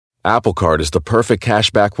Apple Card is the perfect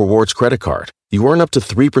cashback rewards credit card. You earn up to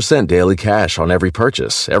 3% daily cash on every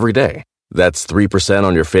purchase, every day. That's 3%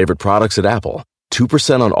 on your favorite products at Apple,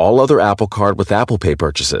 2% on all other Apple Card with Apple Pay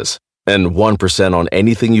purchases, and 1% on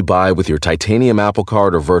anything you buy with your titanium Apple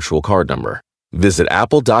Card or virtual card number. Visit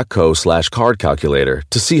apple.co/card calculator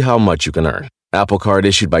to see how much you can earn. Apple Card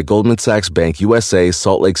issued by Goldman Sachs Bank USA,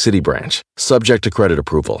 Salt Lake City branch. Subject to credit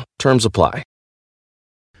approval. Terms apply.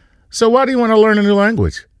 So why do you want to learn a new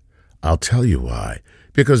language? I'll tell you why.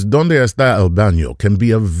 Because ¿Dónde está el baño can be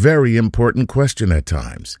a very important question at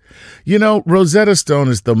times. You know, Rosetta Stone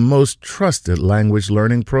is the most trusted language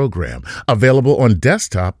learning program, available on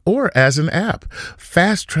desktop or as an app.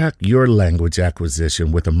 Fast-track your language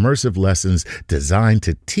acquisition with immersive lessons designed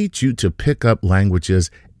to teach you to pick up languages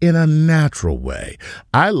in a natural way.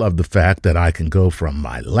 I love the fact that I can go from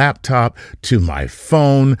my laptop to my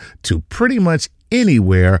phone to pretty much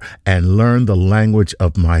anywhere and learn the language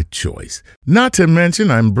of my choice. Not to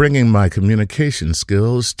mention, I'm bringing my communication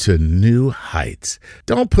skills to new heights.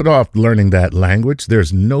 Don't put off learning that language.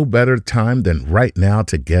 There's no better time than right now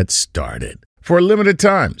to get started. For a limited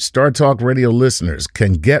time, Star Talk Radio listeners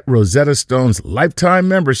can get Rosetta Stone's lifetime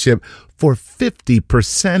membership for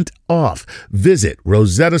 50% off. Visit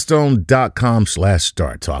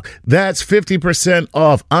rosettastone.com/StarTalk. That's 50%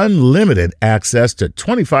 off unlimited access to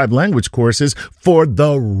 25 language courses for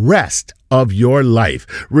the rest of your life.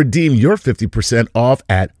 Redeem your 50% off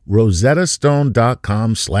at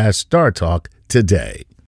rosettastone.com/StarTalk today.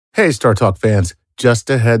 Hey, Star Talk fans. Just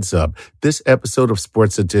a heads up, this episode of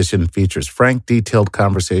Sports Edition features frank, detailed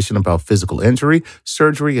conversation about physical injury,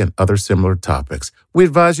 surgery, and other similar topics. We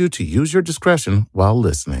advise you to use your discretion while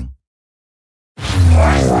listening.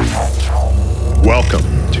 Welcome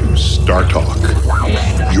to Star Talk,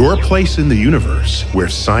 your place in the universe where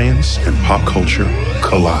science and pop culture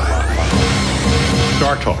collide.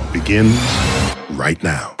 Star Talk begins right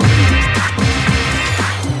now.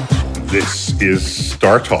 This is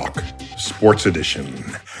Star Talk, Sports Edition.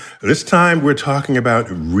 This time we're talking about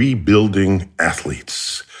rebuilding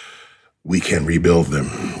athletes. We can rebuild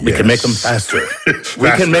them. We can make them faster.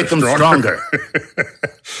 We can make them stronger.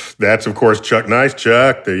 That's, of course, Chuck Nice.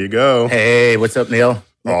 Chuck, there you go. Hey, what's up, Neil?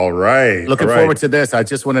 All right. Looking forward to this. I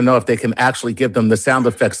just want to know if they can actually give them the sound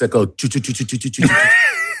effects that go choo-choo-choo-choo-choo-choo.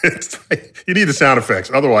 You need the sound effects.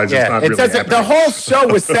 Otherwise, it's not really happening. The whole show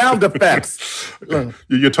was sound effects.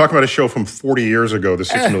 You're talking about a show from 40 years ago, The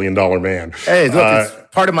 $6 Million Man. Hey, look, it's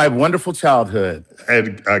part of my wonderful childhood.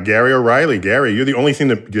 And Gary O'Reilly. Gary, you're the only thing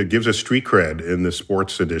that gives us street cred in the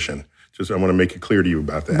sports edition. Just I want to make it clear to you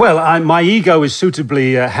about that. Well, my ego is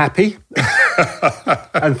suitably happy.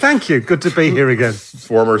 And thank you. Good to be here again.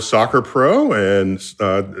 Former soccer pro and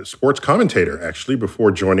sports commentator, actually,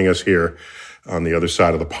 before joining us here on the other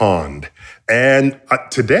side of the pond. And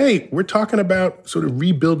today, we're talking about sort of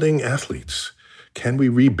rebuilding athletes. Can we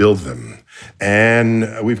rebuild them? And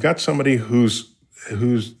we've got somebody who's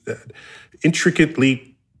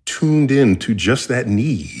intricately tuned in to just that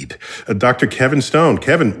need, Dr. Kevin Stone.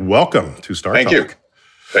 Kevin, welcome to Star Talk.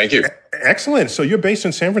 Thank you. Excellent. So you're based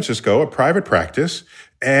in San Francisco, a private practice,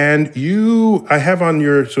 and I have on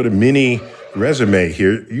your sort of mini resume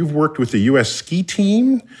here, you've worked with the U.S. ski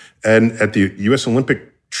team and at the U.S.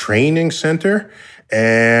 Olympic Training Center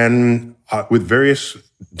and with various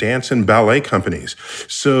dance and ballet companies.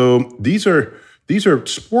 So these are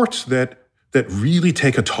sports that really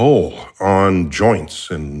take a toll on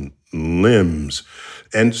joints and limbs.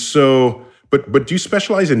 And so, but do you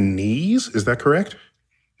specialize in knees? Is that correct?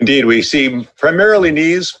 Indeed, we see primarily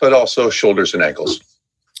knees, but also shoulders and ankles.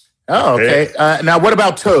 Oh, okay. Now, what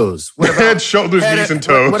about toes? What about head, shoulders, knees, and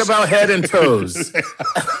toes? What about head and toes?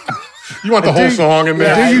 You want the whole song in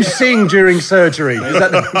there? Do you sing during surgery? Is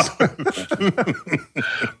that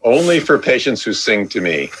Only for patients who sing to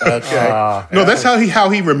me. Okay. No, that's how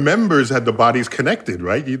he remembers that the body's connected,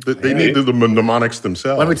 right? They need the mnemonics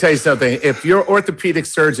themselves. Let me tell you something. If your orthopedic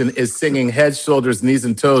surgeon is singing head, shoulders, knees,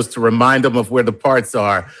 and toes to remind them of where the parts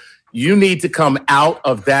are, you need to come out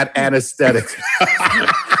of that anesthetic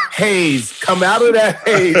haze. Come out of that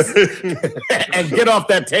haze and get off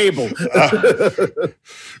that table.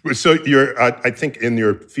 So I think in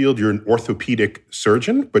your field, you're an orthopedic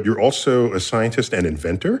surgeon, but you're also a scientist and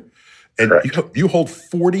inventor. And you hold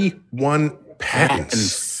 41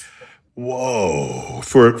 patents. Whoa.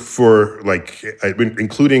 For like,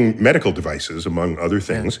 including medical devices, among other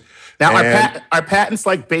things. Now, are patents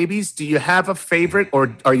like babies? Do you have a favorite,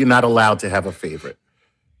 or are you not allowed to have a favorite?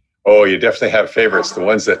 Oh, you definitely have favorites. The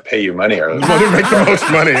ones that pay you money are the ones that make the most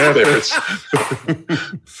money. Favorites.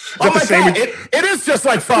 Oh my God, it is just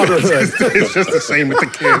like fatherhood. It's just the same with the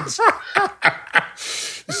kids.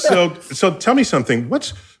 So tell me something.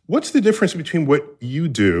 What's the difference between what you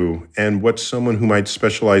do and what someone who might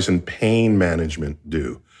specialize in pain management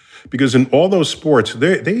do? Because in all those sports,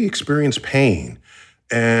 they experience pain.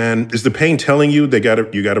 And is the pain telling you you got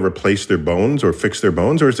to replace their bones or fix their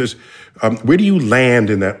bones, or is this where do you land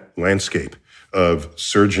in that landscape of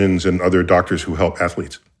surgeons and other doctors who help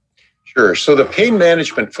athletes? Sure. So the pain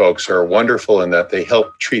management folks are wonderful in that they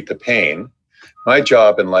help treat the pain. My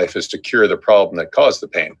job in life is to cure the problem that caused the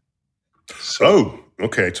pain.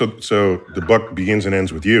 Okay. So the buck begins and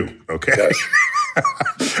ends with you. Okay.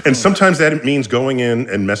 Yes. And sometimes that means going in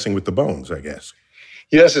and messing with the bones, I guess.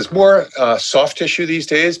 Yes, it's more soft tissue these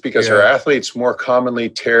days because our athletes more commonly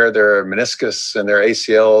tear their meniscus and their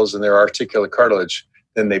ACLs and their articular cartilage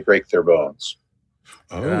than they break their bones.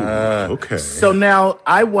 Oh, okay. So now,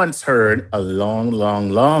 I once heard a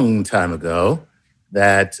long time ago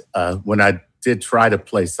that when I did try to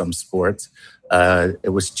play some sports,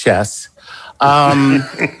 it was chess. Carpal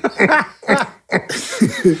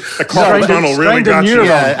tunnel really got you.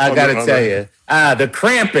 Yeah, I got to tell you. The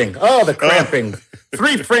cramping. Oh, the cramping.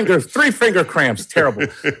 Three finger cramps. Terrible.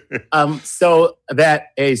 So that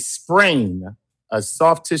a sprain, a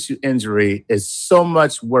soft tissue injury is so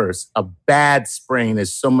much worse. A bad sprain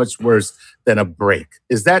is so much worse than a break.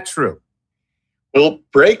 Is that true? Well,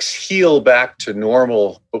 breaks heal back to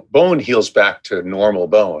normal. Bone heals back to normal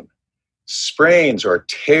bone. Sprains or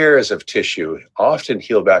tears of tissue often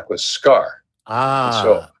heal back with scar.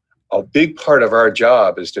 So a big part of our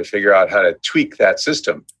job is to figure out how to tweak that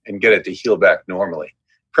system and get it to heal back normally,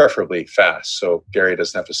 preferably fast, so Gary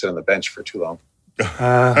doesn't have to sit on the bench for too long.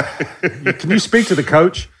 Can you speak to the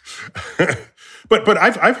coach? But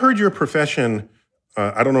I've heard your profession.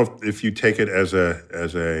 I don't know if you take it as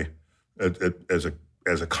a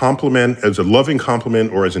compliment, as a loving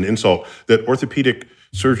compliment, or as an insult. That orthopedic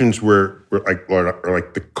surgeons were like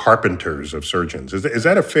the carpenters of surgeons. Is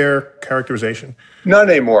that a fair characterization? Not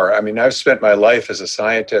anymore. I mean, I've spent my life as a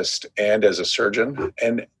scientist and as a surgeon,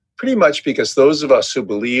 and pretty much because those of us who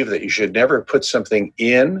believe that you should never put something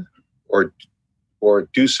in or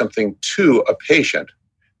do something to a patient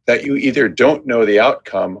that you either don't know the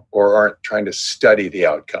outcome or aren't trying to study the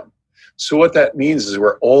outcome. So what that means is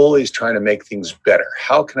we're always trying to make things better.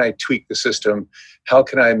 How can I tweak the system? How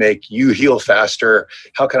can I make you heal faster?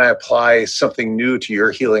 How can I apply something new to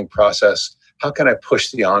your healing process? How can I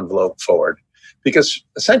push the envelope forward? Because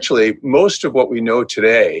essentially, most of what we know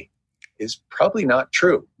today is probably not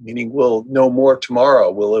true, meaning we'll know more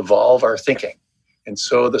tomorrow. We'll evolve our thinking. And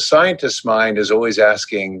so the scientist's mind is always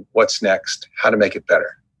asking, what's next? How to make it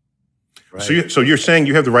better? Right. So you're saying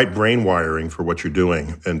you have the right brain wiring for what you're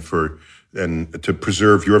doing and to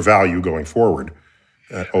preserve your value going forward,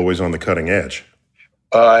 always on the cutting edge.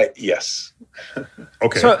 Yes.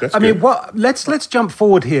 Okay. So that's I mean, good. let's jump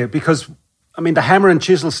forward here because I mean the hammer and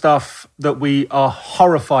chisel stuff that we are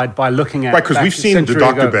horrified by looking at. Right, because we've seen the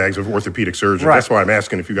doctor bags of orthopedic surgeons. Right. That's why I'm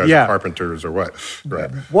asking if you guys are carpenters or what.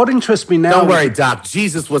 Right. What interests me now? Don't worry, Doc.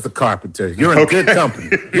 Jesus was a carpenter. You're in good company.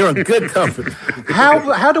 You're in good company.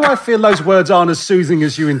 How do I feel those words aren't as soothing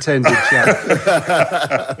as you intended,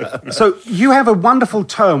 Chad? So you have a wonderful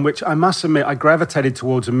term, which I must admit I gravitated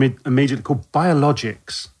towards immediately, called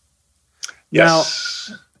biologics. Yes.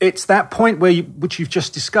 Now, it's that point which you've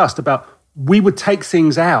just discussed about we would take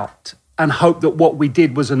things out and hope that what we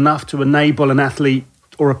did was enough to enable an athlete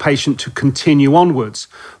or a patient to continue onwards.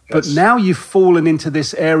 Yes. But now you've fallen into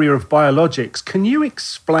this area of biologics. Can you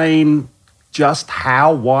explain just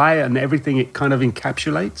how, why, and everything it kind of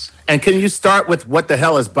encapsulates? And can you start with what the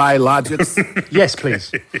hell is biologics? Yes,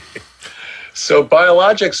 please. So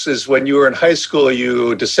biologics is when you were in high school,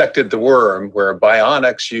 you dissected the worm, where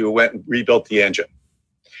bionics, you went and rebuilt the engine.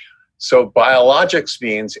 So biologics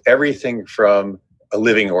means everything from a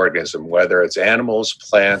living organism, whether it's animals,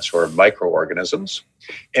 plants, or microorganisms.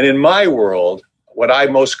 And in my world, what I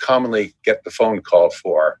most commonly get the phone call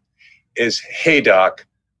for is, hey, doc,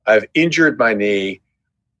 I've injured my knee.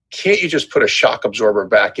 Can't you just put a shock absorber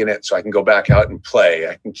back in it so I can go back out and play?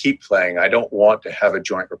 I can keep playing. I don't want to have a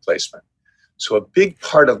joint replacement. So a big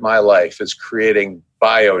part of my life is creating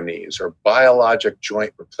bio-knees or biologic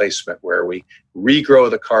joint replacement, where we regrow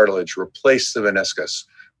the cartilage, replace the meniscus,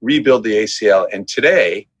 rebuild the ACL. And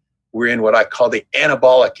today, we're in what I call the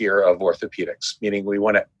anabolic era of orthopedics, meaning we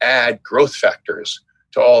want to add growth factors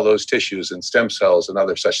to all those tissues and stem cells and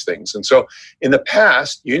other such things. And so in the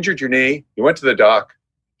past, you injured your knee, you went to the doc,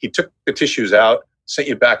 he took the tissues out, sent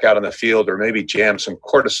you back out on the field, or maybe jammed some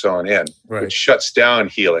cortisone in, which shuts down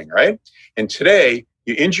healing, right? And today,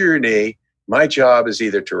 you injure your knee, my job is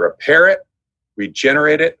either to repair it,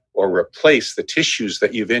 regenerate it, or replace the tissues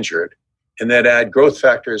that you've injured. and then add growth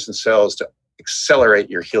factors and cells to accelerate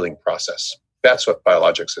your healing process. That's what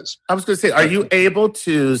biologics is. I was going to say, are you able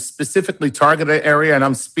to specifically target an area? And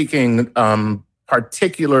I'm speaking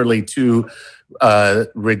particularly to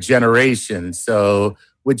regeneration. So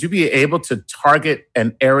would you be able to target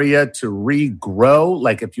an area to regrow,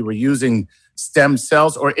 like if you were using stem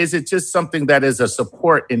cells, or is it just something that is a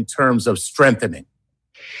support in terms of strengthening?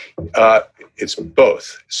 It's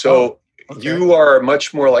both. So you are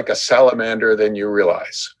much more like a salamander than you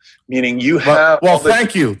realize. Meaning you have... Well,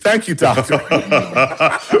 thank you. Thank you, doctor.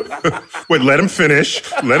 Wait, let him finish.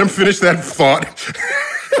 Let him finish that thought.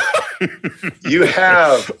 You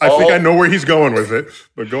have... I think I know where he's going with it,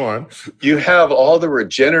 but go on. You have all the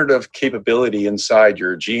regenerative capability inside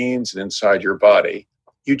your genes and inside your body.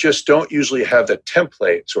 You just don't usually have the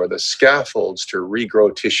templates or the scaffolds to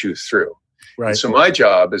regrow tissue through. Right. And so my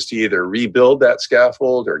job is to either rebuild that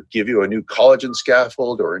scaffold or give you a new collagen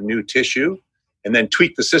scaffold or a new tissue, and then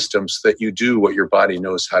tweak the systems so that you do what your body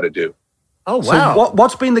knows how to do. Oh, wow. So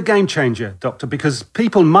what's been the game changer, Doctor? Because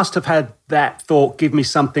people must have had that thought, give me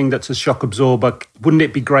something that's a shock absorber. Wouldn't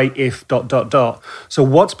it be great if ... So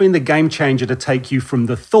what's been the game changer to take you from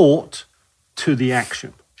the thought to the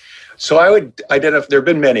action? So I would identify, there have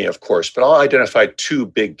been many, of course, but I'll identify two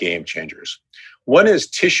big game changers. One is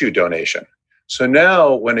tissue donation. So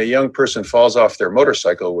now when a young person falls off their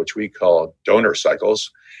motorcycle, which we call donor cycles,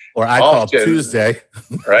 or I call Tuesday,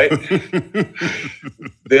 right?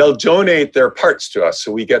 They'll donate their parts to us.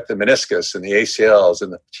 So we get the meniscus and the ACLs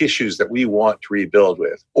and the tissues that we want to rebuild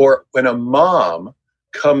with. Or when a mom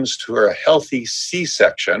comes to a healthy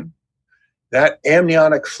C-section, that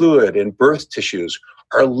amniotic fluid in birth tissues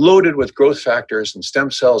are loaded with growth factors and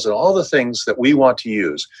stem cells and all the things that we want to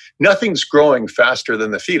use. Nothing's growing faster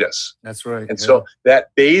than the fetus. That's right. And so that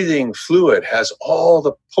bathing fluid has all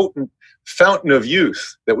the potent fountain of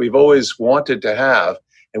youth that we've always wanted to have.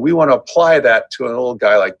 And we want to apply that to an old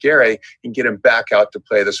guy like Gary and get him back out to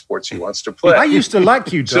play the sports he wants to play. I used to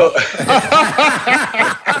like you, Doc.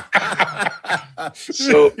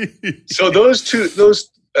 So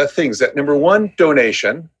those things, that number one,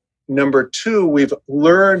 donation. Number two, we've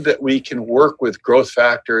learned that we can work with growth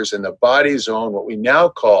factors in the body's own, what we now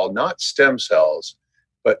call not stem cells,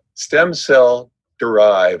 but stem cell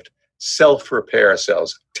derived self-repair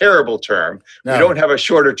cells. Terrible term. No. We don't have a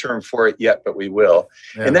shorter term for it yet, but we will.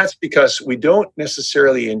 Yeah. And that's because we don't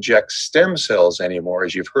necessarily inject stem cells anymore,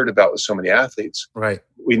 as you've heard about with so many athletes. Right.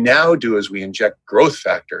 What we now do is we inject growth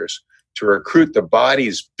factors to recruit the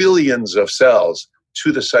body's billions of cells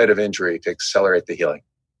to the site of injury to accelerate the healing.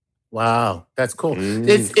 Wow, that's cool.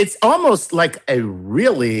 It's almost like a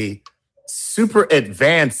really super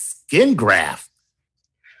advanced skin graft.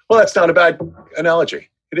 Well, that's not a bad analogy.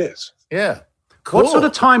 It is. Yeah. Cool. What sort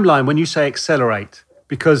of timeline when you say accelerate?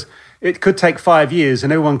 Because it could take 5 years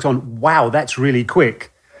and everyone's gone, wow, that's really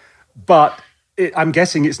quick. But I'm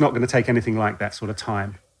guessing it's not going to take anything like that sort of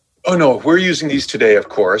time. Oh, no, we're using these today, of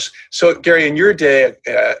course. So, Gary, in your day,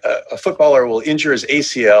 a footballer will injure his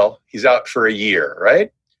ACL. He's out for a year,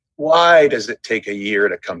 right? Why does it take a year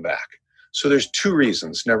to come back? So there's two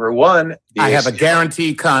reasons. Number one, I have a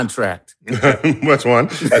guaranteed contract. That's one.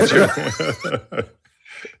 That's true.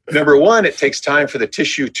 Number one, it takes time for the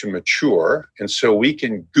tissue to mature. And so we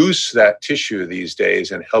can goose that tissue these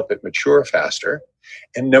days and help it mature faster.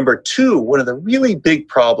 And number two, one of the really big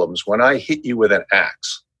problems when I hit you with an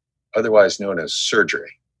axe, otherwise known as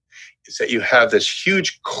surgery, is that you have this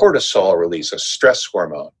huge cortisol release, a stress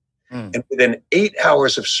hormone. And within 8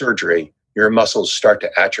 hours of surgery, your muscles start to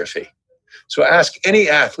atrophy. So ask any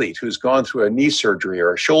athlete who's gone through a knee surgery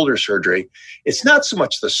or a shoulder surgery. It's not so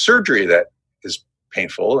much the surgery that is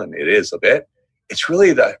painful, and it is a bit. It's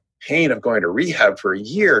really the pain of going to rehab for a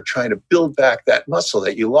year trying to build back that muscle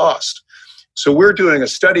that you lost. So we're doing a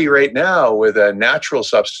study right now with a natural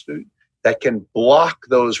substitute that can block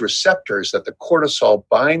those receptors that the cortisol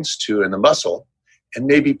binds to in the muscle and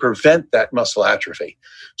maybe prevent that muscle atrophy.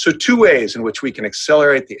 So two ways in which we can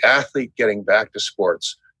accelerate the athlete getting back to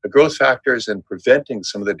sports: the growth factors and preventing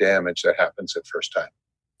some of the damage that happens at first time.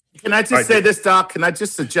 Can I just say this, Doc? Can I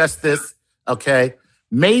just suggest this? Okay.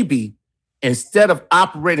 Maybe instead of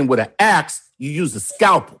operating with an axe, you use a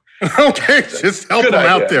scalpel. Okay, just help him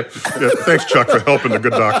out there. Yeah, thanks, Chuck, for helping the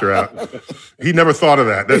good doctor out. He never thought of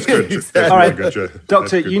that. That's good. That's all right, really good.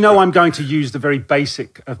 Doctor, you know I'm going to use the very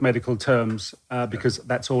basic of medical terms because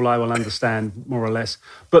that's all I will understand, more or less.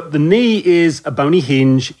 But the knee is a bony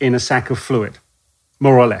hinge in a sack of fluid,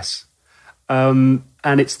 more or less. And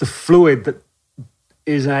it's the fluid that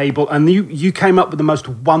is able, and you came up with the most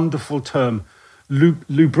wonderful term,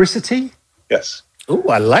 lubricity? Yes. Ooh,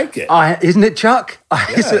 I like it. Isn't it, Chuck?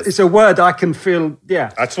 Yes. It's a word I can feel,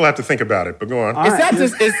 yeah. I still have to think about it, but go on.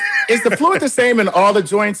 Is the fluid the same in all the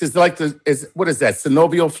joints? What is that?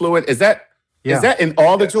 Synovial fluid? Is that in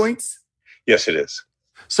all the joints? Yes, it is.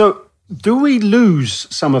 So do we lose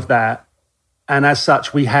some of that? And as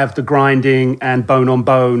such, we have the grinding and bone on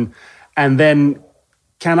bone. And then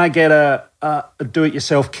can I get a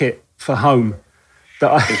do-it-yourself kit for home? It's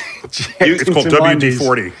called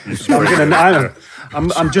WD-40.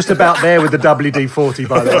 I'm just about there with the WD-40,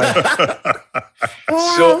 by the way.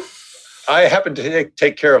 So I happen to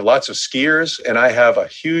take care of lots of skiers, and I have a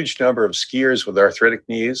huge number of skiers with arthritic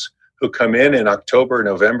knees who come in October,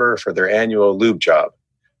 November for their annual lube job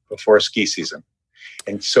before ski season.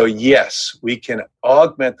 And so, yes, we can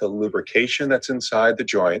augment the lubrication that's inside the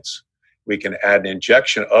joints. We can add an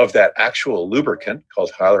injection of that actual lubricant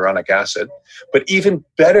called hyaluronic acid. But even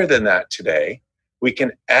better than that today, we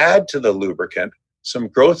can add to the lubricant some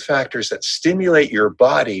growth factors that stimulate your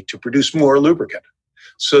body to produce more lubricant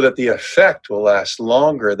so that the effect will last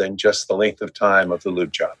longer than just the length of time of the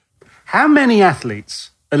lube job. How many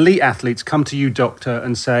athletes, elite athletes, come to you, doctor,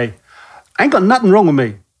 and say, I ain't got nothing wrong with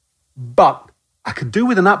me, but I could do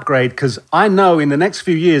with an upgrade because I know in the next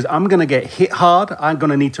few years I'm going to get hit hard. I'm going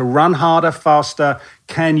to need to run harder, faster.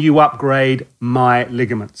 Can you upgrade my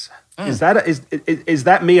ligaments? Is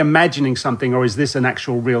that me imagining something, or is this an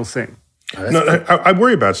actual real thing? No, I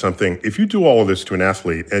worry about something. If you do all of this to an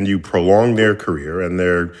athlete and you prolong their career and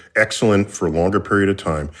they're excellent for a longer period of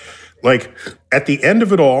time, like at the end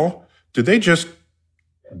of it all, do they just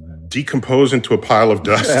decompose into a pile of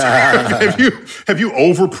dust? Have you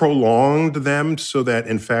over prolonged them so that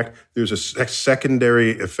in fact there's a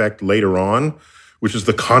secondary effect later on, which is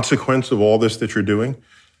the consequence of all this that you're doing?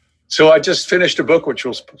 So I just finished a book which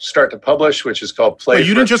we'll start to publish, which is called Play. Wait,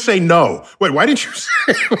 you didn't just say no. Wait, why didn't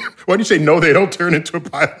you say no? They don't turn into a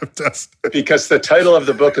pile of dust. Because the title of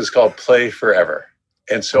the book is called Play Forever.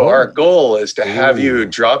 And so our goal is to have you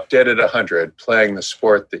drop dead at 100 playing the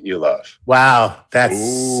sport that you love. Wow, that's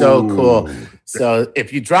so cool. So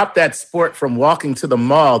if you drop that sport from walking to the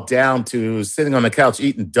mall down to sitting on the couch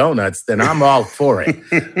eating donuts, then I'm all for it.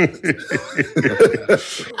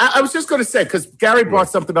 I was just going to say, because Gary brought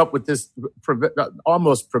something up with this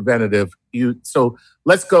almost preventative. So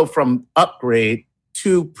let's go from upgrade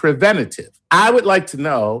to preventative. I would like to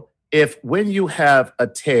know if when you have a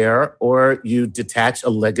tear or you detach a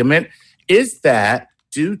ligament, is that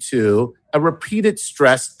due to a repeated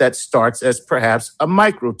stress that starts as perhaps a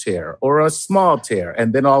micro tear or a small tear,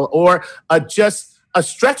 and then just a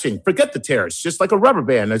stretching? Forget the tear. It's just like a rubber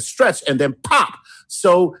band, a stretch, and then pop.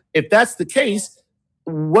 So if that's the case,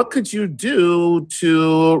 what could you do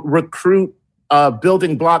to recruit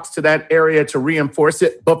building blocks to that area to reinforce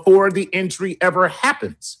it before the injury ever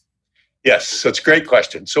happens? Yes, so it's a great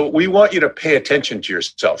question. So we want you to pay attention to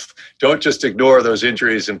yourself. Don't just ignore those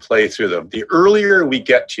injuries and play through them. The earlier we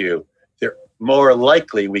get to you, the more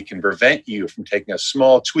likely we can prevent you from taking a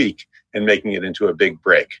small tweak and making it into a big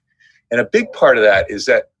break. And a big part of that is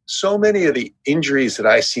that so many of the injuries that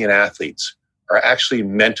I see in athletes are actually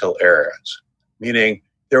mental errors, meaning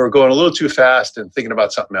they were going a little too fast and thinking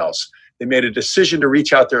about something else. They made a decision to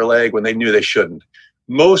reach out their leg when they knew they shouldn't.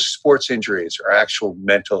 Most sports injuries are actual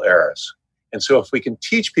mental errors. And so if we can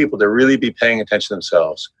teach people to really be paying attention to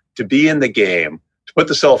themselves, to be in the game, to put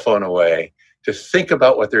the cell phone away, to think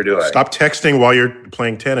about what they're doing. Stop texting while you're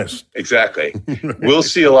playing tennis. Exactly. We'll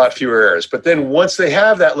see a lot fewer errors. But then once they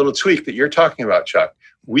have that little tweak that you're talking about, Chuck,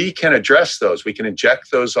 we can address those. We can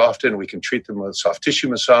inject those often. We can treat them with soft tissue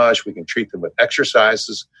massage. We can treat them with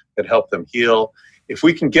exercises that help them heal. If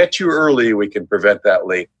we can get you early, we can prevent that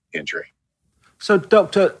late injury. So,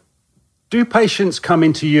 doctor, do patients come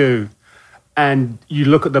into you and you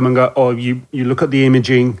look at them and go, or you look at the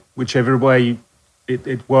imaging, whichever way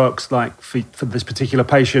it works, like for this particular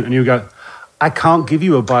patient, and you go, I can't give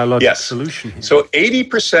you a biologic solution here. So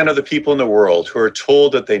 80% of the people in the world who are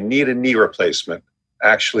told that they need a knee replacement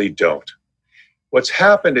actually don't. What's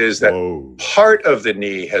happened is that part of the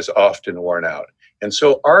knee has often worn out. And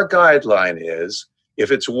so our guideline is, if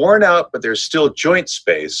it's worn out, but there's still joint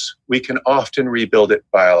space, we can often rebuild it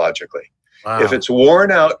biologically. Wow. If it's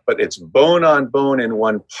worn out, but it's bone on bone in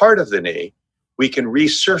one part of the knee, we can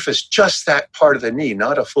resurface just that part of the knee,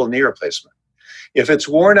 not a full knee replacement. If it's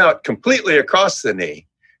worn out completely across the knee,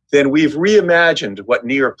 then we've reimagined what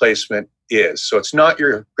knee replacement is. So it's not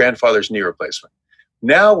your grandfather's knee replacement.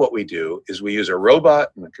 Now what we do is we use a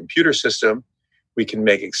robot and a computer system. We can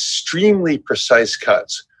make extremely precise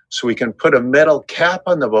cuts. So we can put a metal cap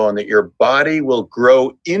on the bone that your body will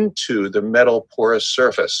grow into the metal porous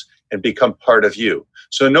surface and become part of you.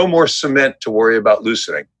 So no more cement to worry about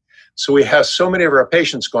loosening. So we have so many of our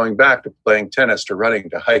patients going back to playing tennis, to running,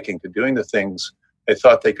 to hiking, to doing the things they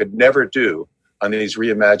thought they could never do on these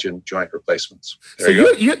reimagined joint replacements. So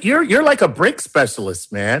you're like a brake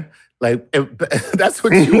specialist, man. Like, that's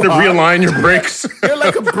what you to are. Realign your brakes. You're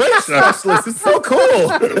like a brake specialist. It's so cool.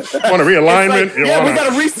 Want a realignment? Like, we got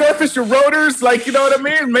to resurface your rotors. Like, you know what I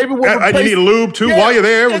mean? Maybe we'll and you need a lube, too, while you're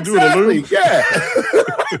there. We'll do the lube.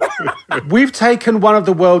 Yeah. We've taken one of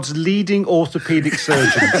the world's leading orthopedic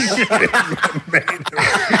surgeons.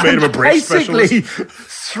 made him a brake specialist. Basically,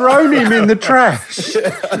 thrown him in the trash.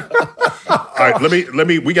 All right,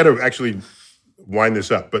 we got to actually wind this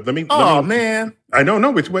up, but let me. Man. I know,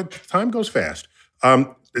 no, time goes fast.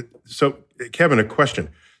 So, Kevin, a question.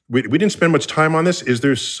 We didn't spend much time on this. Is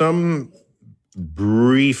there some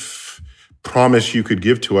brief promise you could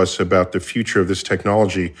give to us about the future of this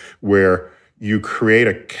technology where you create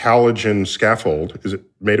a collagen scaffold? Is it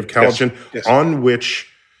made of collagen? Yes. On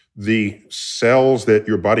which the cells that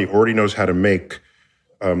your body already knows how to make,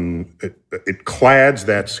 it clads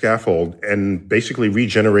that scaffold and basically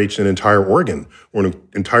regenerates an entire organ or an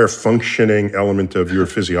entire functioning element of your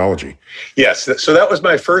physiology. Yes. So that was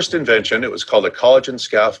my first invention. It was called a collagen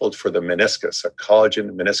scaffold for the meniscus, a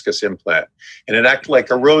collagen meniscus implant. And it acted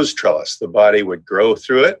like a rose trellis. The body would grow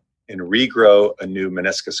through it and regrow a new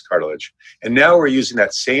meniscus cartilage. And now we're using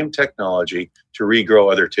that same technology to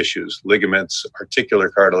regrow other tissues, ligaments, articular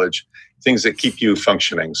cartilage, things that keep you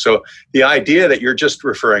functioning. So the idea that you're just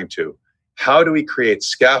referring to, how do we create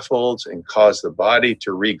scaffolds and cause the body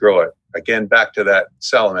to regrow it? Again, back to that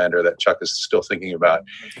salamander that Chuck is still thinking about.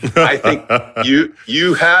 I think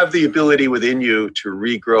you have the ability within you to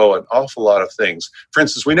regrow an awful lot of things. For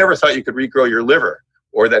instance, we never thought you could regrow your liver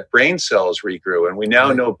or that brain cells regrew. And we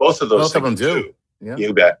now know both of those things do. Yeah.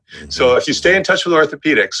 You bet. Mm-hmm. So if you stay in touch with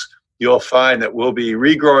orthopedics, you'll find that we'll be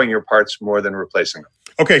regrowing your parts more than replacing them.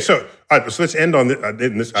 Okay, so let's end on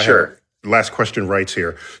this. Sure. Last question rights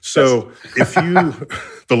here. So if you,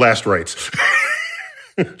 the last rights,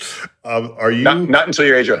 are you? Not until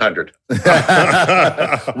you're age 100.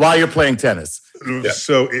 While you're playing tennis. Yeah.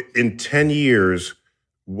 So in 10 years,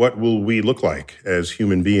 what will we look like as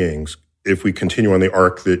human beings if we continue on the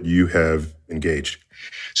arc that you have engaged?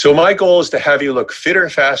 So my goal is to have you look fitter,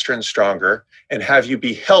 faster, and stronger, and have you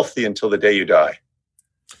be healthy until the day you die.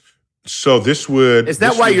 So this would... Is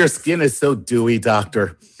that why your skin is so dewy,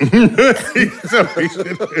 doctor?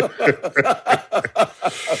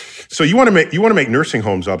 So you want to make nursing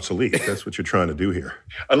homes obsolete. That's what you're trying to do here.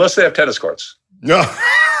 Unless they have tennis courts. No.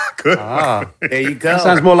 Good. There you go. That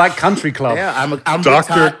sounds more like country club. Yeah,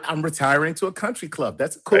 I'm retiring to a country club.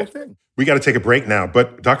 That's a cool thing. We got to take a break now.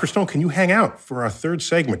 But Dr. Stone, can you hang out for our third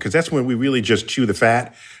segment? Because that's when we really just chew the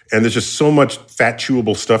fat. And there's just so much fat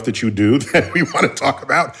chewable stuff that you do that we want to talk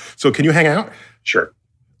about. So can you hang out? Sure.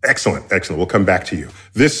 Excellent. We'll come back to you.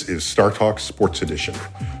 This is Star Talk Sports Edition.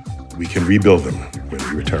 We can rebuild them when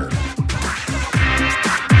we return.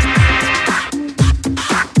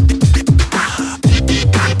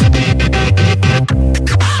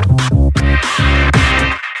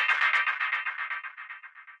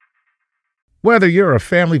 Whether you're a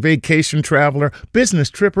family vacation traveler,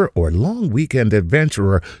 business tripper, or long weekend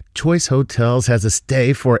adventurer, Choice Hotels has a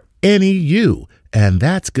stay for any you. And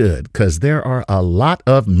that's good, because there are a lot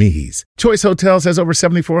of me's. Choice Hotels has over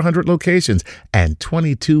 7,400 locations and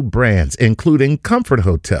 22 brands, including Comfort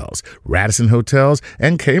Hotels, Radisson Hotels,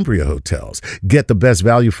 and Cambria Hotels. Get the best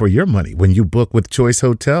value for your money when you book with Choice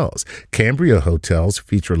Hotels. Cambria Hotels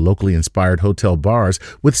feature locally inspired hotel bars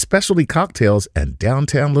with specialty cocktails and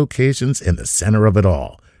downtown locations in the center of it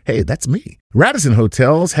all. Hey, that's me. Radisson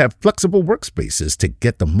Hotels have flexible workspaces to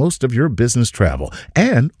get the most of your business travel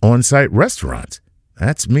and on-site restaurants.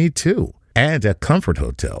 That's me too. And at Comfort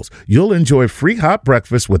Hotels, you'll enjoy free hot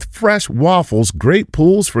breakfast with fresh waffles, great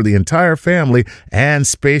pools for the entire family, and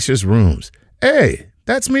spacious rooms. Hey,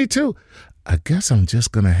 that's me too. I guess I'm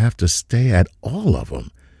just going to have to stay at all of them.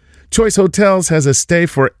 Choice Hotels has a stay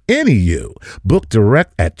for any you. Book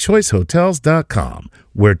direct at choicehotels.com,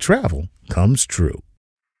 where travel comes true.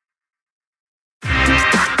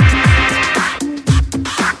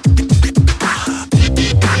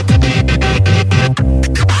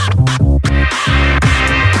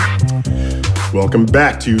 Welcome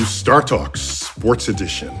back to Star Talk Sports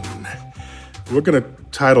Edition. We're going to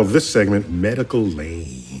title this segment Medical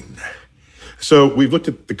Lane. So we've looked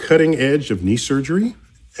at the cutting edge of knee surgery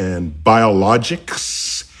and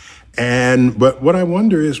biologics. But what I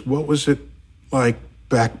wonder is, what was it like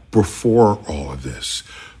back before all of this?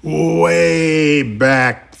 Way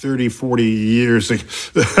back 30, 40 years ago,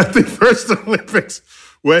 the first Olympics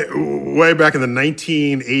way back in the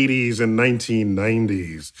 1980s and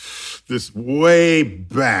 1990s. This way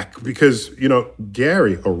back because,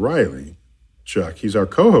 Gary O'Reilly, Chuck, he's our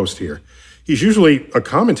co-host here. He's usually a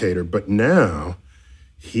commentator, but now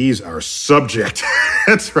he's our subject.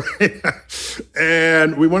 That's right.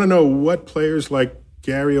 And we want to know what players like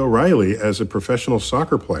Gary O'Reilly, as a professional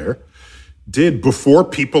soccer player, did before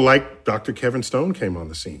people like Dr. Kevin Stone came on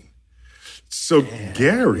the scene. So,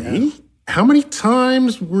 Gary, how many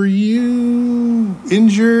times were you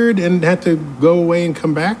injured and had to go away and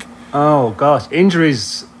come back? Oh, gosh.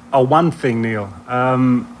 Injuries are one thing, Neil.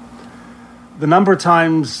 The number of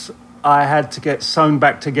times I had to get sewn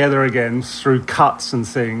back together again through cuts and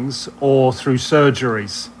things or through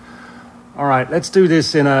surgeries. All right, let's do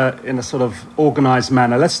this in a sort of organized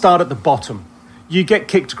manner. Let's start at the bottom. You get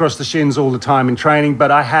kicked across the shins all the time in training,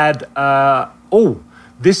 but I had,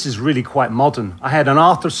 this is really quite modern. I had an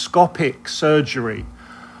arthroscopic surgery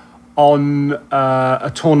on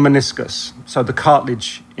a torn meniscus, so the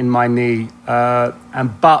cartilage in my knee,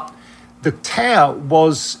 but the tear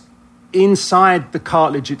was inside the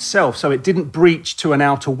cartilage itself, so it didn't breach to an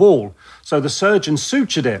outer wall. So the surgeon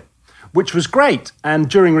sutured it, which was great. And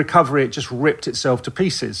during recovery, it just ripped itself to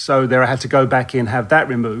pieces. So there I had to go back in, have that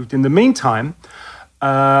removed. In the meantime,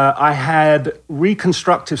 I had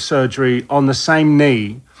reconstructive surgery on the same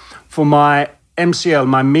knee for my MCL,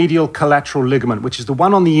 my medial collateral ligament, which is the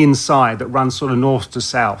one on the inside that runs sort of north to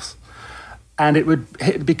south. And it would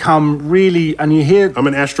become really, and you hear... I'm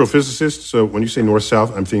an astrophysicist, so when you say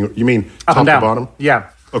north-south, I'm thinking, you mean up top and down. to bottom? Yeah.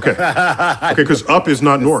 Okay. Okay, because up is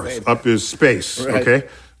not north. Up is space, right. Okay?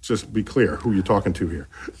 Just be clear who you're talking to here.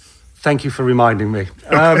 Thank you for reminding me.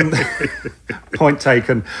 Point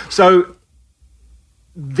taken. So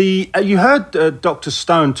you heard Dr.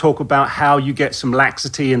 Stone talk about how you get some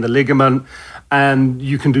laxity in the ligament and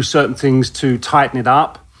you can do certain things to tighten it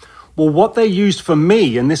up. Well, what they used for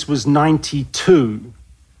me, and this was 92,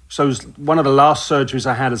 so it was one of the last surgeries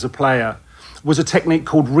I had as a player, was a technique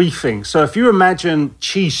called reefing. So if you imagine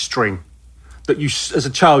cheese string, that you, as a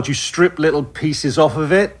child, you strip little pieces off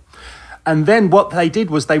of it, and then what they did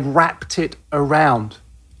was they wrapped it around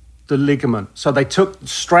the ligament. So they took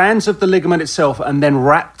strands of the ligament itself and then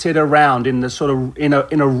wrapped it around in the sort of in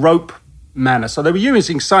a rope manner. So they were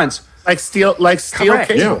using science, like steel Correct.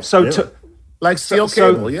 cable. Yeah. So yeah. Like steel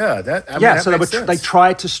cable, yeah. They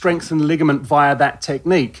tried to strengthen the ligament via that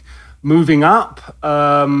technique. Moving up,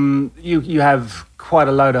 you have quite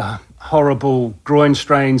a load of horrible groin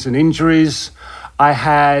strains and injuries. I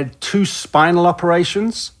had 2 spinal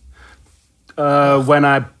operations when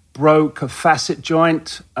I broke a facet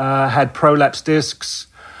joint, had prolapse discs,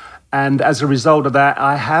 and as a result of that,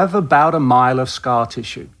 I have about a mile of scar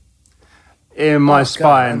tissue in my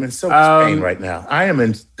spine. I'm in so much pain right now. I am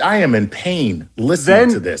in pain listening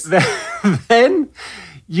to this. Then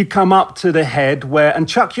you come up to the head where, and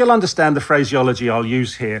Chuck, you'll understand the phraseology I'll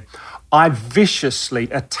use here. I viciously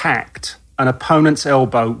attacked an opponent's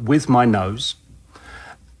elbow with my nose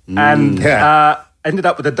and ended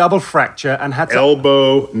up with a double fracture and had to...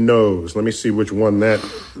 Elbow, nose. Let me see which one that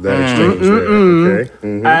exchange there. Okay.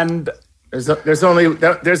 Mm-hmm. And...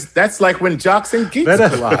 That's like when jocks and geeks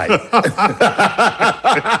collide.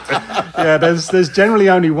 Yeah, there's generally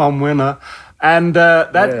only one winner. And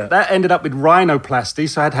that ended up with rhinoplasty,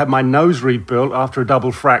 so I had to have my nose rebuilt after a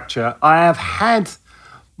double fracture. I have had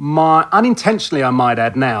unintentionally I might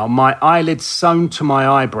add now, my eyelid sewn to my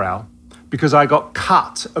eyebrow because I got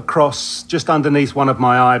cut across just underneath one of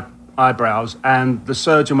my eyebrows, and the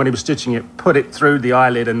surgeon, when he was stitching it, put it through the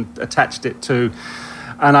eyelid and attached it to...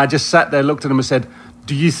 And I just sat there, looked at him and said,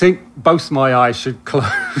 do you think both my eyes should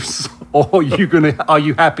close or are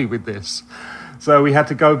you happy with this? So we had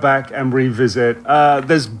to go back and revisit.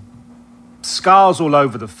 There's scars all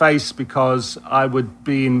over the face because I would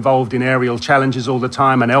be involved in aerial challenges all the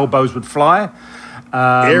time and elbows would fly.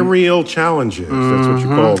 Aerial challenges, that's what you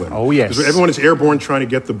call them. Oh, yes. Because everyone is airborne trying to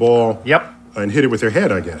get the ball. Yep. And hit it with their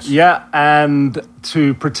head, I guess. Yeah, and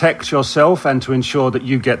to protect yourself and to ensure that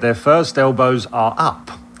you get there first, elbows are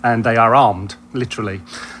up and they are armed, literally.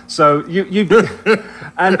 So you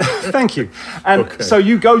and thank you. And so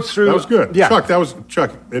you go through... That was good. Yeah.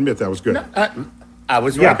 Chuck, admit that was good. No, I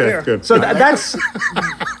was right there. Good. So that's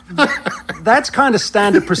kind of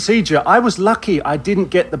standard procedure. I was lucky I didn't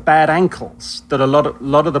get the bad ankles that a lot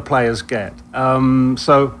of the players get.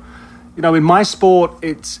 In my sport,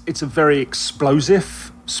 it's a very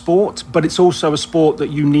explosive sport, but it's also a sport that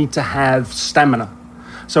you need to have stamina.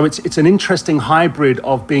 So it's an interesting hybrid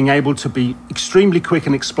of being able to be extremely quick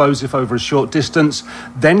and explosive over a short distance,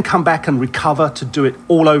 then come back and recover to do it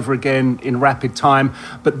all over again in rapid time,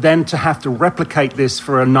 but then to have to replicate this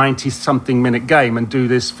for a 90-something minute game and do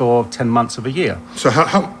this for 10 months of a year. So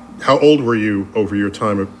how old were you over your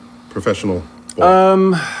time of professional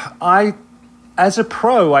ball? As a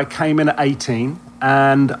pro, I came in at 18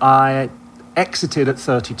 and I exited at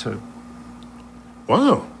 32.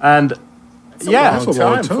 Wow. And That's a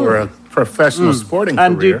long time for a professional sporting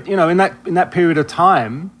career. And in that period of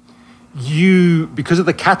time, you, because of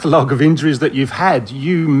the catalogue of injuries that you've had,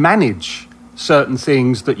 you manage certain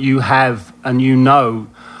things that you have and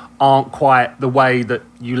aren't quite the way that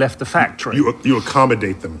you left the factory. You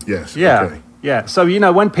accommodate them, yes. Yeah, okay. yeah. So,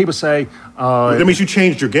 when people say... that means you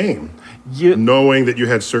changed your game, knowing that you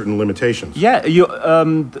had certain limitations. Yeah,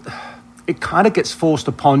 it kind of gets forced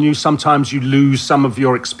upon you. Sometimes you lose some of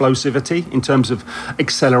your explosivity in terms of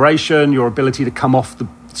acceleration, your ability to come off the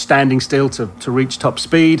standing still to reach top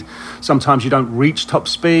speed. Sometimes you don't reach top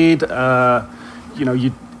speed. If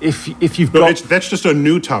you've got... That's just a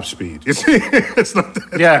new top speed. It's not...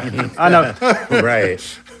 Yeah, I know. Right.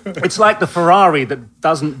 It's like the Ferrari that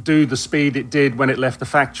doesn't do the speed it did when it left the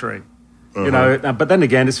factory. But then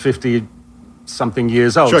again, it's 50-something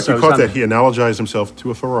years old. Chuck, you caught that. He analogized himself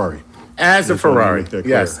to a Ferrari. As a Ferrari.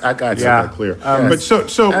 Yes, I got you. Yeah. Clear. But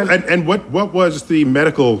and what was the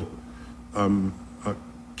medical,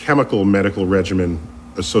 chemical medical regimen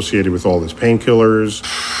associated with all this? Painkillers,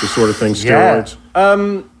 this sort of thing, steroids?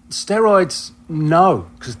 Yeah. Steroids, no,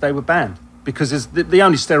 because they were banned. Because the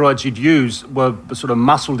only steroids you'd use were sort of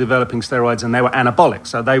muscle-developing steroids, and they were anabolic.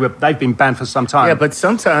 So they've been banned for some time. Yeah, but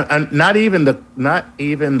sometimes not even the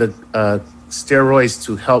steroids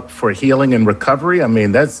to help for healing and recovery. I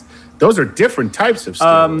mean, those are different types of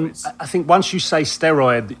steroids. I think once you say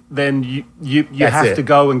steroid, then you have it. to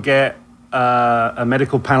go and get a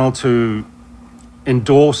medical panel to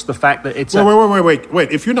endorse the fact that it's...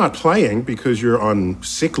 Wait. If you're not playing because you're on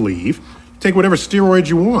sick leave, take whatever steroids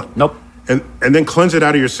you want. Nope. And then cleanse it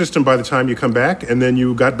out of your system by the time you come back, and then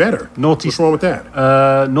you got better. What's wrong with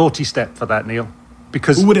that? Naughty step for that, Neil.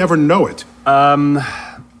 Because who would ever know it?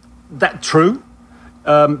 That's true.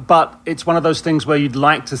 But it's one of those things where you'd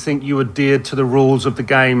like to think you adhered to the rules of the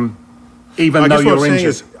game, even though you're injured.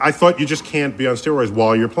 Is, I thought you just can't be on steroids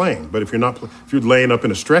while you're playing. But if you're laying up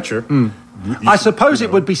in a stretcher... I suppose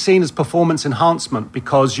it would be seen as performance enhancement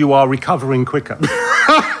because you are recovering quicker.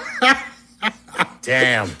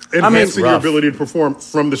 Damn. Enhancing your ability to perform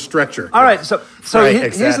from the stretcher. All right, so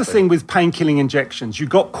here's the exactly. thing with pain-killing injections. You've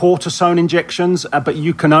got cortisone injections, but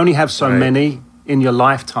you can only have so many in your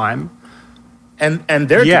lifetime. And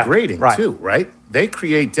they're degrading too, right? They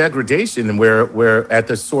create degradation where at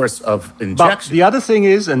the source of injection. But the other thing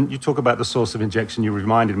is, and you talk about the source of injection, you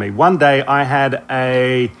reminded me. One day I had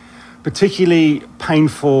a particularly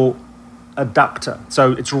painful adductor.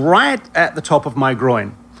 So it's right at the top of my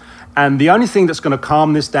groin. And the only thing that's going to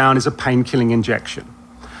calm this down is a pain-killing injection.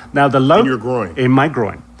 Now, in your groin? In my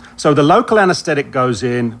groin. So the local anesthetic goes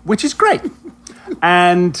in, which is great.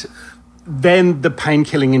 And then the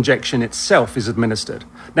pain-killing injection itself is administered.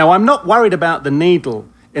 Now, I'm not worried about the needle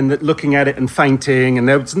in looking at it and fainting, and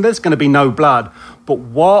there's going to be no blood. But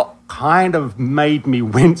what kind of made me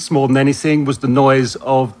wince more than anything was the noise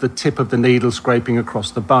of the tip of the needle scraping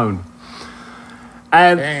across the bone.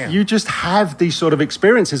 And you just have these sort of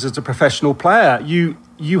experiences as a professional player. You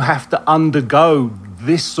have to undergo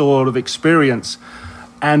this sort of experience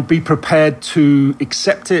and be prepared to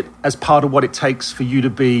accept it as part of what it takes for you to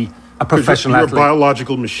be a professional athlete. You're a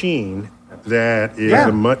biological machine that is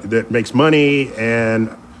that makes money, and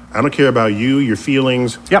I don't care about you, your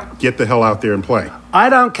feelings. Yep. Get the hell out there and play. I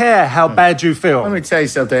don't care how bad you feel. Let me tell you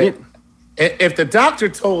something. If the doctor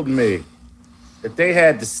told me that they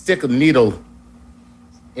had to stick a needle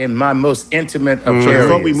in my most intimate of areas. I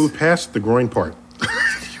thought we moved past the groin part.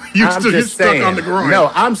 You're stuck on the groin. No,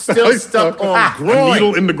 I'm still stuck on groin. A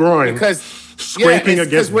needle in the groin. Because scraping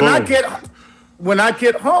against bone. When I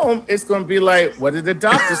get home, it's going to be like, what did the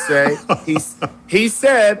doctor say? He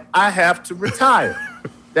said I have to retire.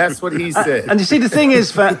 That's what he said. And you see, the thing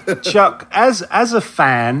is, Chuck, as a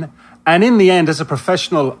fan, and in the end, as a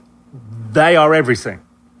professional, they are everything.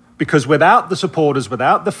 Because without the supporters,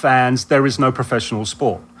 without the fans, there is no professional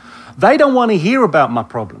sport. They don't want to hear about my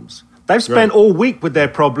problems. They've spent all week with their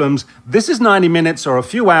problems. This is 90 minutes or a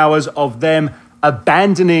few hours of them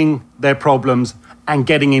abandoning their problems and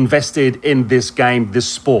getting invested in this game, this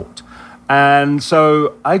sport. And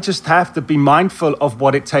so I just have to be mindful of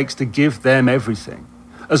what it takes to give them everything.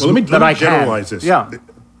 Let me generalize this. Yeah.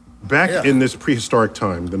 back in this prehistoric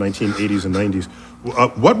time, the 1980s and 90s,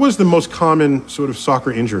 what was the most common sort of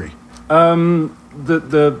soccer injury? The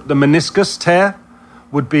meniscus tear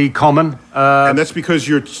would be common. And that's because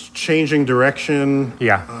you're changing direction.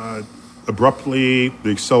 Abruptly,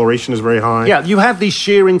 the acceleration is very high. Yeah, you have these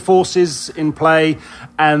shearing forces in play,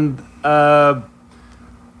 and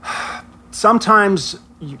sometimes,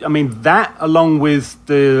 that along with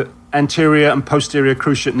the anterior and posterior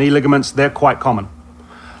cruciate knee ligaments, they're quite common.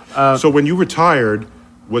 So when you retired,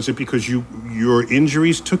 was it because your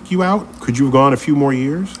injuries took you out? Could you have gone a few more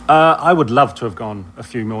years? I would love to have gone a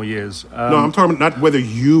few more years. No, I'm talking about not whether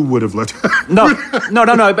you would have let. No.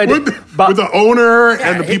 But with the owner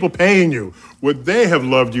and the people paying you, would they have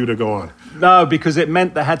loved you to go on? No, because it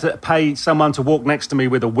meant they had to pay someone to walk next to me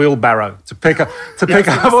with a wheelbarrow to pick up. What's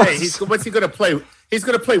he going to play? He's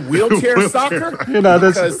going to play wheelchair soccer.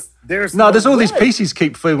 There's all these pieces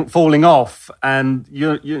keep falling off, and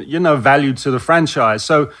you're no value to the franchise.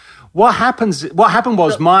 So what happened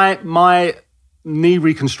was my knee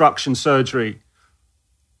reconstruction surgery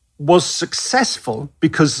was successful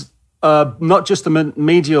because not just the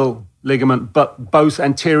medial ligament, but both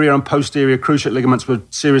anterior and posterior cruciate ligaments were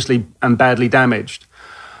seriously and badly damaged.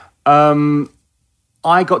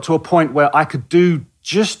 I got to a point where I could do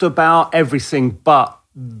just about everything but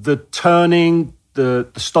the turning, the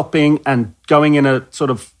stopping and going in a sort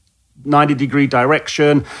of 90-degree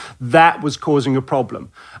direction. That was causing a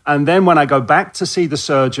problem. And then when I go back to see the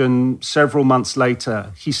surgeon several months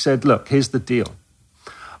later, he said, look, here's the deal.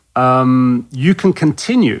 You can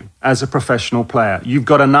continue as a professional player. You've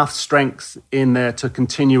got enough strength in there to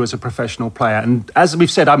continue as a professional player. And as we've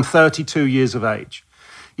said, I'm 32 years of age.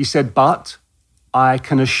 He said, but I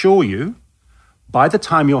can assure you, by the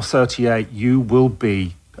time you're 38, you will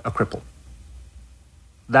be a cripple.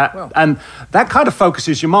 And that kind of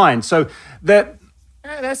focuses your mind. So that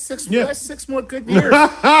that's six more good years.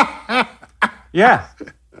 Yeah.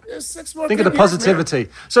 There's 6 more. Think of the positivity.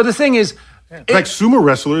 Man. So the thing is, like sumo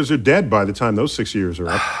wrestlers are dead by the time those 6 years are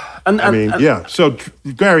up. So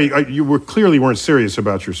Gary, you weren't serious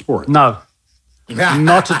about your sport. No,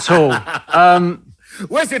 not at all.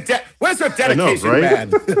 Where's your dedication, right? man?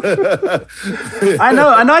 I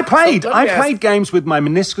know, and I played games with my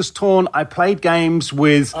meniscus torn. I played games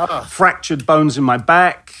with fractured bones in my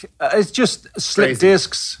back. It's just slipped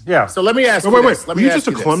discs. Yeah. So let me ask you this. Were you just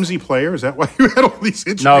a clumsy player? Is that why you had all these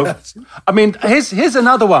injuries? No. I mean, here's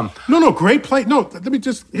another one. No, great play. No, let me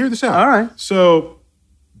just hear this out. All right. So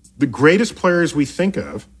the greatest players we think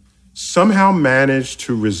of somehow managed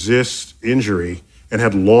to resist injury and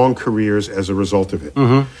had long careers as a result of it.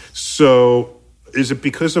 Mm-hmm. So is it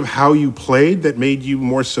because of how you played that made you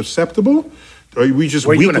more susceptible? Were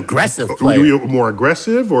you an aggressive player? Were you more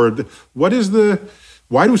aggressive? Or why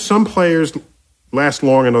do some players last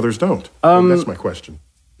long and others don't? That's my question.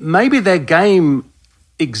 Maybe their game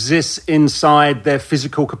exists inside their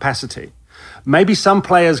physical capacity. Maybe some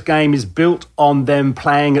players' game is built on them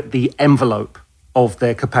playing at the envelope of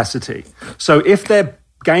their capacity. So if their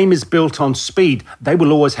game is built on speed, they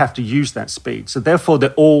will always have to use that speed. So therefore,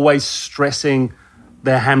 they're always stressing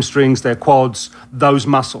their hamstrings, their quads, those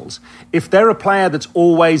muscles. If they're a player that's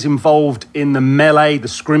always involved in the melee, the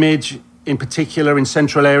scrimmage, in particular in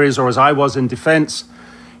central areas, or as I was in defense,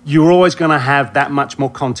 you're always going to have that much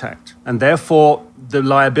more contact. And therefore, the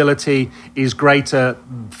liability is greater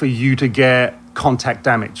for you to get contact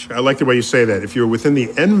damage. I like the way you say that. If you're within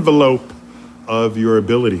the envelope of your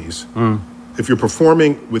abilities, if you're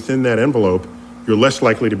performing within that envelope, you're less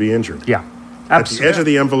likely to be injured. Yeah, absolutely. At the edge of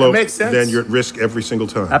the envelope, makes sense. Then you're at risk every single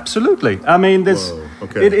time. Absolutely. I mean,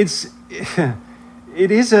 it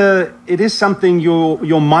is something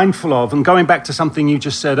you're mindful of. And going back to something you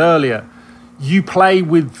just said earlier, you play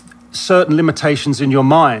with certain limitations in your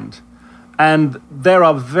mind. And there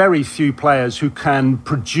are very few players who can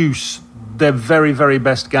produce their very, very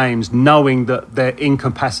best games knowing that they're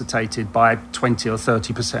incapacitated by 20 or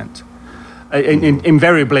 30%.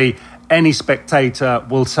 Invariably, any spectator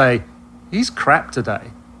will say, he's crap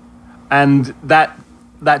today. And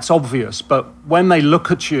that's obvious. But when they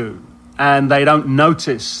look at you and they don't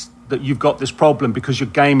notice that you've got this problem because your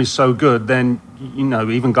game is so good, then,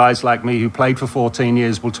 even guys like me who played for 14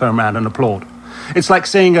 years will turn around and applaud. It's like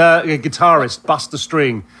seeing a guitarist bust a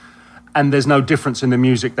string and there's no difference in the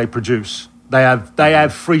music they produce. They have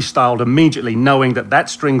freestyled immediately, knowing that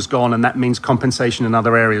string's gone, and that means compensation in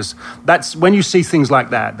other areas. That's when you see things like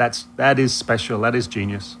that. That is special. That is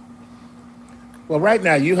genius. Well, right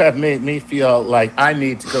now you have made me feel like I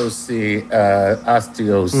need to go see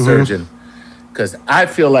osteosurgeon because I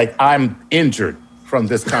feel like I'm injured from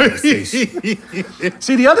this conversation.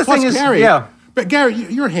 See, the other thing is, Gary, But Gary,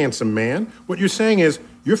 you're a handsome man. What you're saying is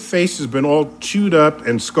your face has been all chewed up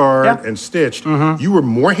and scarred and stitched. Mm-hmm. You were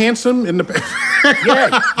more handsome in the past.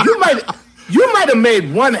 Yeah, you might have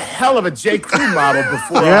made one hell of a J. Crew model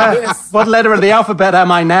before this. What letter of the alphabet am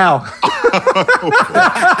I now?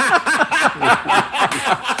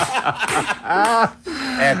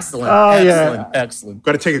 Excellent.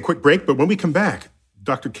 Got to take a quick break, but when we come back,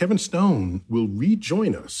 Dr. Kevin Stone will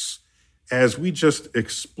rejoin us as we just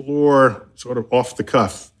explore, sort of off the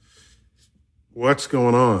cuff, what's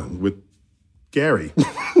going on with Gary.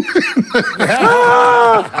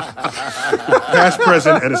 Past,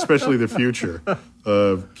 present, and especially the future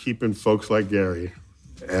of keeping folks like Gary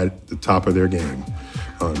at the top of their game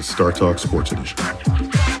on Star Talk Sports Edition.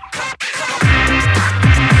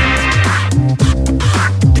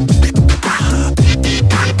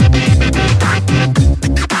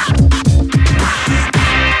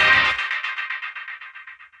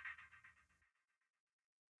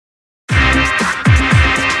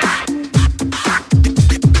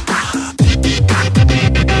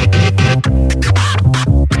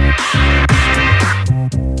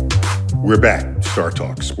 We're back, Star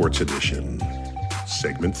Talk Sports Edition,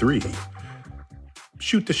 segment 3.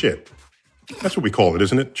 Shoot the shit. That's what we call it,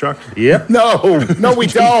 isn't it, Chuck? Yep. No, we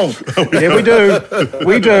don't. Yeah, we do.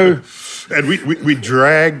 We do. And we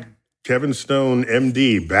dragged Kevin Stone,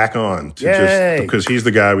 MD, back on to just because he's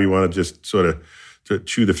the guy we want to just sort of to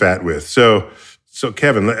chew the fat with. So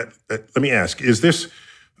Kevin, let me ask: is this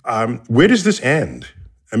where does this end?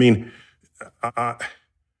 I mean,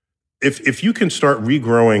 if you can start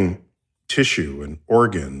regrowing tissue and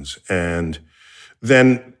organs, and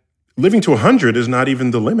then living to 100 is not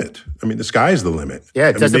even the limit. I mean, the sky's the limit.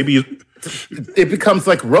 Yeah, it becomes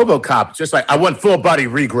like RoboCop, just like I want full body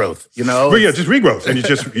regrowth, you know? Well, yeah, just regrowth, and you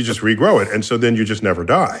just regrow it, and so then you just never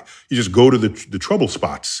die. You just go to the trouble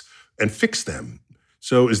spots and fix them.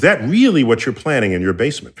 So is that really what you're planning in your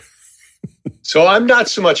basement? So I'm not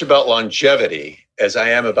so much about longevity as I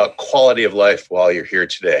am about quality of life while you're here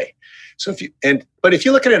today. So but if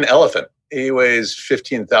you look at an elephant, he weighs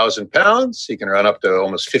 15,000 pounds. He can run up to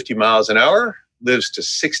almost 50 miles an hour, lives to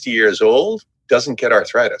 60 years old, doesn't get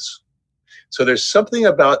arthritis. So there's something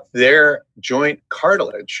about their joint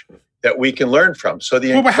cartilage that we can learn from.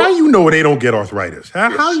 But how you know they don't get arthritis?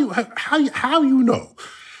 How you know?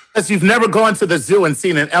 Because you've never gone to the zoo and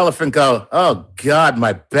seen an elephant go, oh God,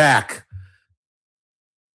 my back.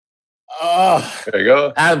 Oh, there you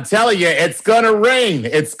go. I'm telling you, it's gonna rain.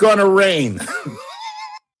 It's gonna rain.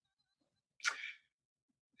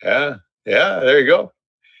 Yeah, there you go.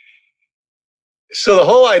 So the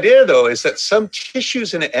whole idea, though, is that some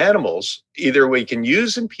tissues in animals, either we can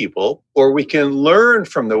use in people or we can learn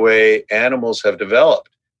from the way animals have developed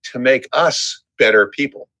to make us better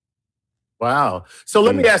people. Wow. So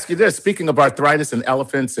let me ask you this. Speaking of arthritis and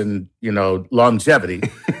elephants and, longevity.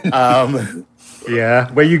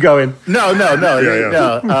 Yeah, where you going? No.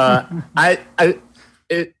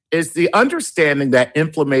 It is the understanding that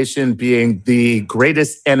inflammation being the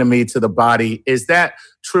greatest enemy to the body. Is that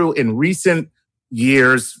true in recent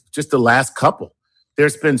years, just the last couple?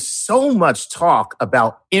 There's been so much talk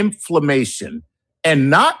about inflammation, and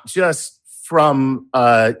not just from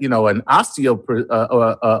an or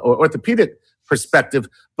orthopedic perspective,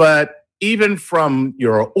 but even from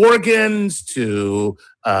your organs to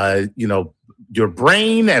your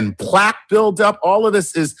brain and plaque buildup. All of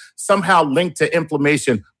this is somehow linked to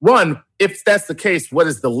inflammation. One, if that's the case, what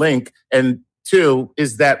is the link? And two,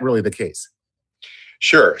 is that really the case?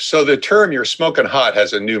 Sure. So the term "you're smoking hot"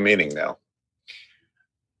 has a new meaning now.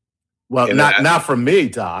 Well, not from me,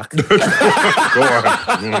 Doc. Go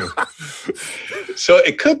on. So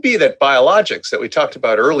it could be that biologics that we talked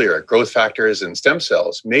about earlier, growth factors and stem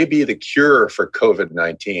cells, may be the cure for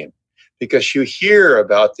COVID-19. Because you hear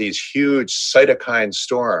about these huge cytokine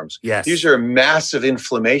storms. Yes. These are massive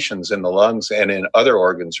inflammations in the lungs and in other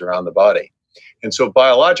organs around the body. And so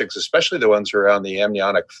biologics, especially the ones around the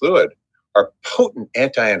amniotic fluid, are potent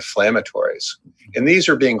anti-inflammatories. And these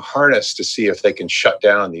are being harnessed to see if they can shut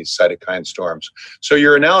down these cytokine storms. So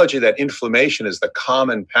your analogy that inflammation is the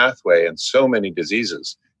common pathway in so many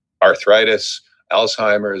diseases, arthritis,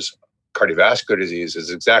 Alzheimer's, cardiovascular disease,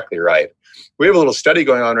 is exactly right. We have a little study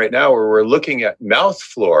going on right now where we're looking at mouth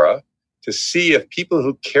flora to see if people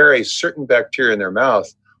who carry certain bacteria in their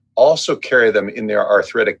mouth also carry them in their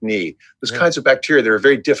arthritic knee. Those kinds of bacteria, they're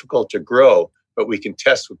very difficult to grow, but we can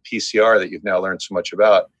test with PCR that you've now learned so much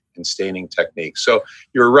about in staining techniques. So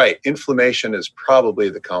you're right. Inflammation is probably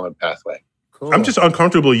the common pathway. Cool. I'm just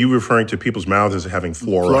uncomfortable you referring to people's mouths as having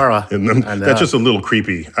flora in them. That's just a little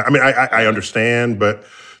creepy. I mean, I understand, but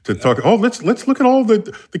to talk. Oh, let's look at all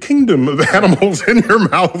the kingdom of animals in your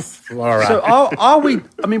mouth. All right. So are we?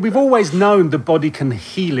 I mean, we've always known the body can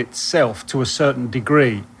heal itself to a certain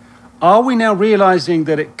degree. Are we now realizing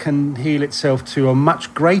that it can heal itself to a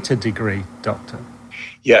much greater degree, Doctor?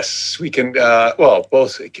 Yes, we can.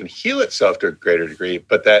 Both it can heal itself to a greater degree,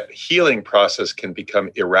 but that healing process can become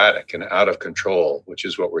erratic and out of control, which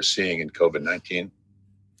is what we're seeing in COVID-19.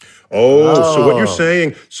 Oh, so what you're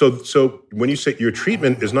saying? So when you say your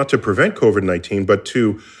treatment is not to prevent COVID-19, but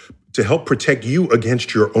to help protect you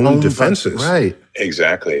against your own defenses, right?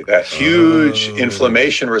 Exactly. That huge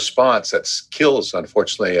inflammation response that kills,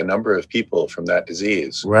 unfortunately, a number of people from that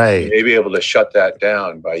disease. Right. You may be able to shut that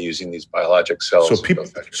down by using these biologic cells.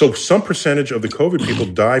 So some percentage of the COVID people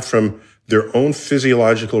die from their own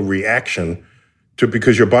physiological reaction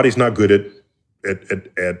because your body's not good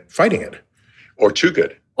at fighting it. Or too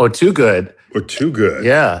good. Or too good. Or too good.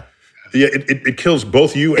 Yeah. Yeah, it kills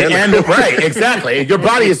both you and the right, exactly. Your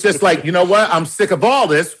body is just like, you know what? I'm sick of all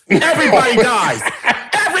this. Everybody dies.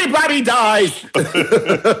 Everybody dies.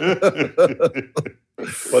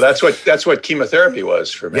 Well, that's what chemotherapy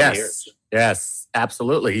was for many years. Yes,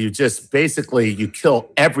 absolutely. You just basically you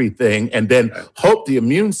kill everything and then hope the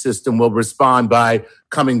immune system will respond by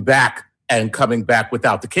coming back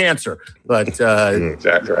without the cancer. But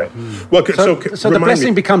exactly right. Well, so the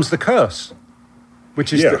blessing becomes the curse.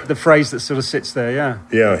 Which is the phrase that sort of sits there,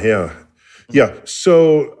 Yeah.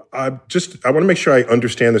 So I want to make sure I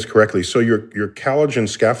understand this correctly. So your collagen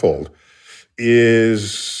scaffold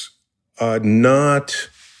is not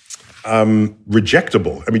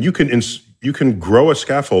rejectable. I mean, you can grow a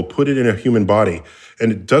scaffold, put it in a human body,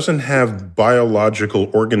 and it doesn't have biological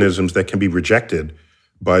organisms that can be rejected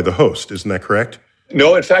by the host. Isn't that correct?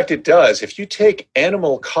 No, in fact, it does. If you take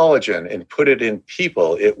animal collagen and put it in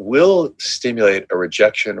people, it will stimulate a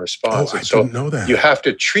rejection response. Oh, I didn't know that. You have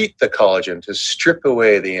to treat the collagen to strip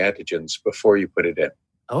away the antigens before you put it in.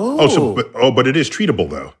 But it is treatable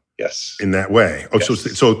though. Yes. In that way. Oh,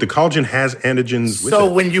 yes. So the collagen has antigens with it. So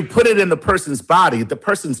when you put it in the person's body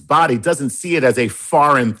doesn't see it as a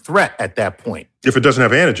foreign threat at that point. If it doesn't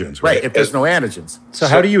have antigens, right? If there's no antigens. So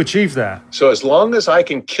how do you achieve that? So as long as I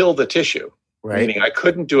can kill the tissue, right. Meaning I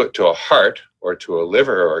couldn't do it to a heart or to a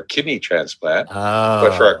liver or a kidney transplant,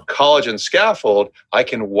 but for a collagen scaffold, I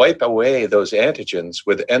can wipe away those antigens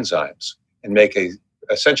with enzymes and make a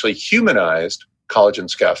essentially humanized collagen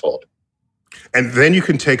scaffold. And then you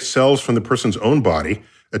can take cells from the person's own body,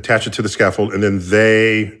 attach it to the scaffold, and then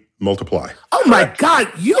they multiply. Oh my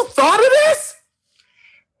God, you thought of this?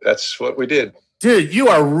 That's what we did. Dude, you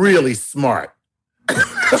are really smart.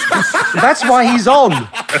 That's why he's on.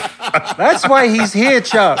 That's why he's here,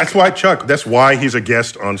 Chuck. That's why he's a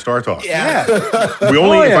guest on Star Talk. Yeah. We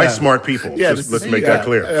only invite smart people. Yeah, let's make that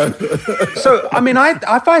clear. So, I mean,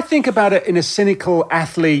 if I think about it in a cynical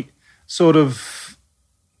athlete sort of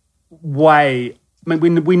way, I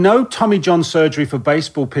mean, we know Tommy John surgery for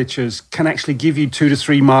baseball pitchers can actually give you 2 to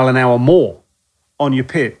 3 mile an hour more on your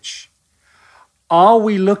pitch. Are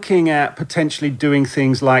we looking at potentially doing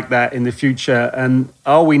things like that in the future? And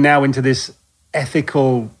are we now into this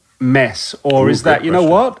ethical mess? Or is that, you know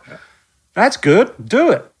what? That's good.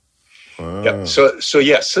 Do it. Yeah. So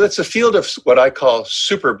yes. So that's a field of what I call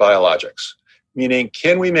super biologics, meaning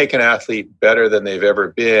can we make an athlete better than they've ever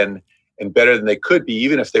been and better than they could be,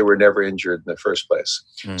 even if they were never injured in the first place?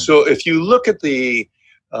 So if you look at the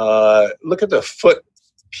foot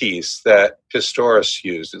piece that Pistorius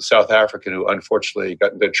used in South Africa, who unfortunately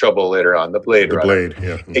got into trouble later on, the blade runner.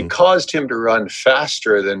 Mm-hmm. It caused him to run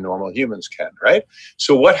faster than normal humans can, right?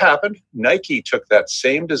 So what happened? Nike took that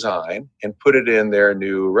same design and put it in their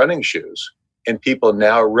new running shoes, and people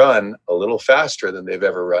now run a little faster than they've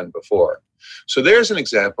ever run before. So there's an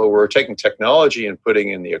example where we're taking technology and putting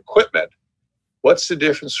in the equipment. What's the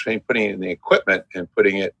difference between putting it in the equipment and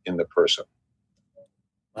putting it in the person?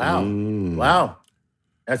 Wow. Wow.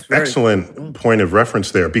 That's excellent point of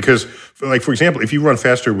reference there. Because, for example, if you run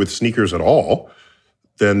faster with sneakers at all,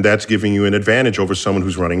 then that's giving you an advantage over someone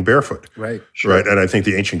who's running barefoot. Right. Sure. Right. And I think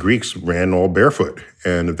the ancient Greeks ran all barefoot.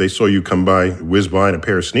 And if they saw you whiz by in a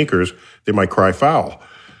pair of sneakers, they might cry foul.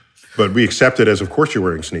 But we accept it as, of course, you're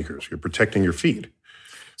wearing sneakers. You're protecting your feet.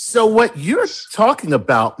 So what you're talking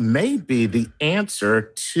about may be the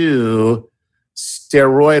answer to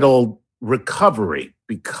steroidal recovery,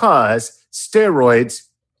 because steroids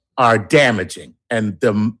are damaging. And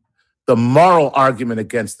the moral argument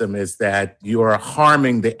against them is that you are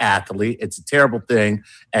harming the athlete. It's a terrible thing,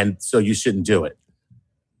 and so you shouldn't do it.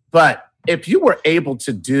 But if you were able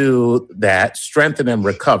to do that, strengthen and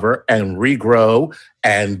recover and regrow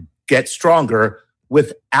and get stronger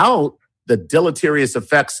without the deleterious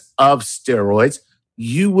effects of steroids,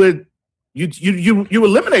 you would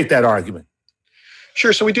eliminate that argument.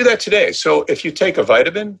 Sure. So we do that today. So if you take a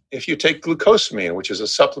vitamin, if you take glucosamine, which is a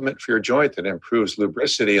supplement for your joint that improves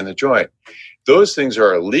lubricity in the joint, those things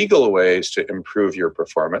are legal ways to improve your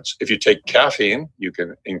performance. If you take caffeine, you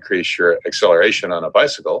can increase your acceleration on a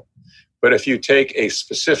bicycle. But if you take a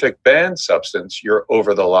specific banned substance, you're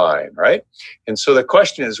over the line, right? And so the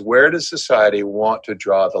question is, where does society want to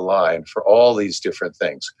draw the line for all these different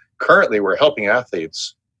things? Currently, we're helping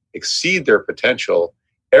athletes exceed their potential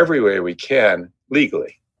every way we can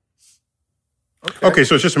legally. Okay,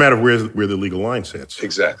 so it's just a matter of where the legal line sits.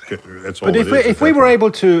 Exactly. That's all. But if we were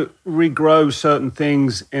able to regrow certain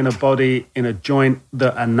things in a body, in a joint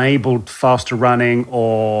that enabled faster running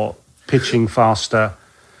or pitching faster,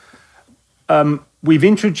 we've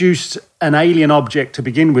introduced an alien object to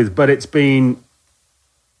begin with, but it's been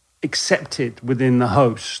accepted within the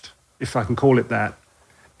host, if I can call it that.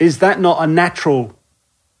 Is that not a natural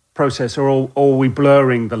process, or are we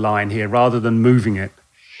blurring the line here rather than moving it?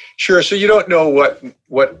 Sure. So you don't know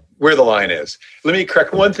where the line is. Let me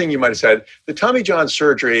correct one thing you might have said. The Tommy John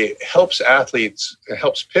surgery helps athletes, it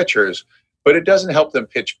helps pitchers, but it doesn't help them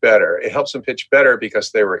pitch better. It helps them pitch better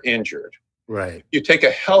because they were injured. Right. You take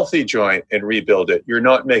a healthy joint and rebuild it. You're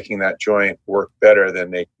not making that joint work better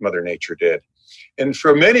than Mother Nature did. And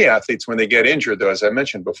for many athletes, when they get injured, though, as I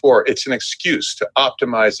mentioned before, it's an excuse to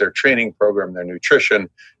optimize their training program, their nutrition,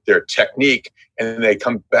 their technique, and they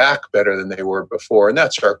come back better than they were before. And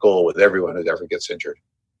that's our goal with everyone who ever gets injured.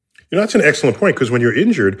 You know, that's an excellent point, because when you're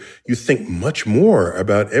injured, you think much more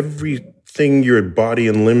about everything your body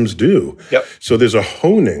and limbs do. Yep. So there's a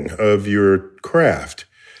honing of your craft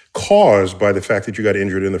caused by the fact that you got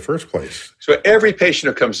injured in the first place. So every patient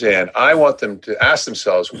who comes in, I want them to ask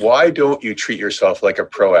themselves, why don't you treat yourself like a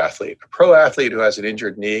pro athlete? A pro athlete who has an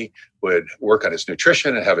injured knee would work on his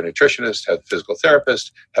nutrition and have a nutritionist, have a physical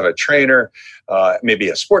therapist, have a trainer, maybe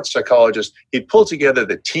a sports psychologist. He'd pull together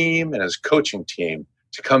the team and his coaching team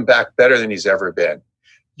to come back better than he's ever been.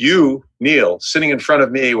 You, Neil, sitting in front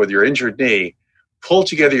of me with your injured knee, pull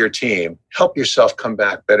together your team, help yourself come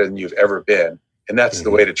back better than you've ever been. And that's the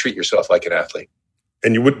way to treat yourself like an athlete.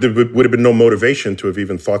 And there would have been no motivation to have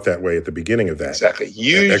even thought that way at the beginning of that. Exactly.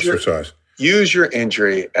 Use your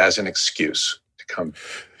injury as an excuse to come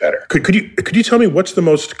better. Could you tell me what's the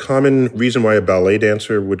most common reason why a ballet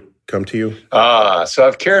dancer would come to you? So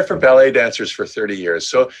I've cared for ballet dancers for 30 years.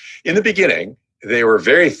 So in the beginning, they were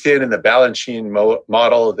very thin in the Balanchine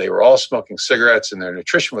model. They were all smoking cigarettes and their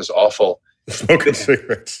nutrition was awful. Smoking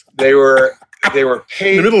cigarettes. They were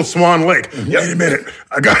paid. In the middle of Swan Lake. Yep. Wait a minute.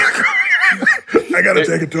 I gotta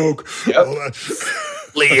take a toke. Yep.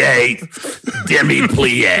 Plie.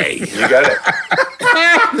 Demi-plie. You got it.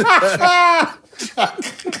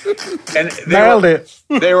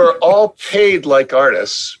 And they were all paid like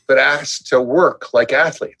artists, but asked to work like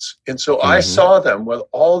athletes. And so I saw them with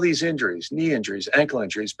all these injuries, knee injuries, ankle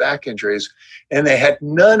injuries, back injuries, and they had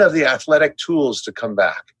none of the athletic tools to come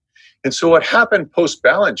back. And so what happened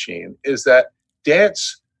post-Balanchine is that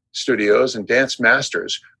dance studios and dance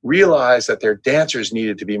masters realized that their dancers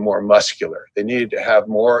needed to be more muscular. They needed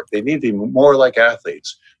to be more like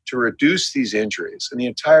athletes to reduce these injuries. And the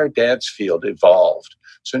entire dance field evolved.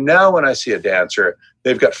 So now when I see a dancer,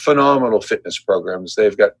 they've got phenomenal fitness programs.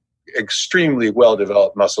 They've got extremely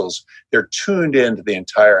well-developed muscles. They're tuned into the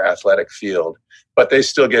entire athletic field, but they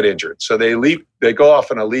still get injured. So they go off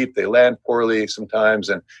on a leap, they land poorly sometimes,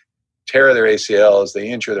 and tear their ACLs, they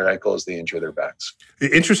injure their ankles, they injure their backs.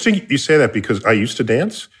 Interesting you say that, because I used to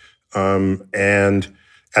dance. And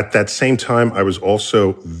at that same time, I was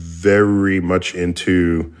also very much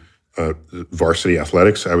into varsity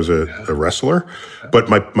athletics. I was a wrestler. But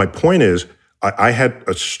my point is, I had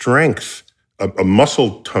a strength, a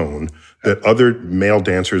muscle tone that other male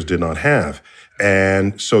dancers did not have.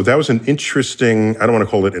 And so that was an interesting, I don't want to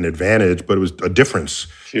call it an advantage, but it was a difference.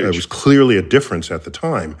 Huge. It was clearly a difference at the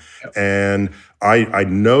time. Yep. And I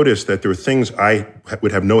noticed that there were things I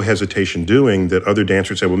would have no hesitation doing that other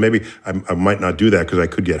dancers said, well, maybe I might not do that because I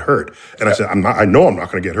could get hurt. And I said, I know I'm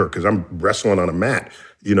not going to get hurt because I'm wrestling on a mat,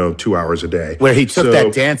 2 hours a day. Where he took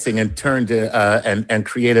that dancing and turned to, and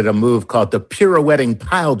created a move called the pirouetting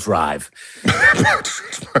pile drive.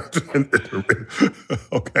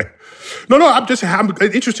 Okay. No, I'm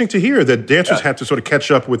interesting to hear that dancers had to sort of catch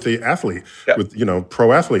up with the athlete, with,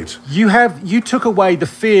 pro athletes. You took away the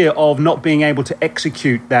fear of not being able to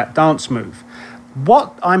execute that dance move.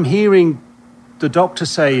 What I'm hearing the doctor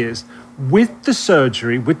say is, with the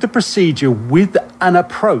surgery, with the procedure, with an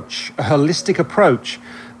approach, a holistic approach,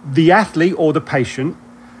 the athlete or the patient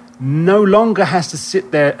no longer has to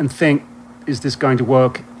sit there and think, is this going to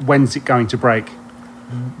work? When's it going to break?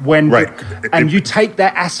 And you take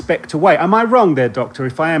that aspect away. Am I wrong there, doctor?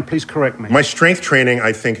 If I am, please correct me. My strength training,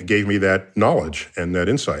 I think, gave me that knowledge and that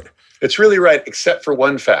insight. It's really right, except for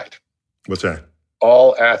one fact. What's that?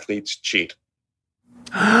 All athletes cheat.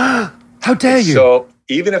 How dare you? So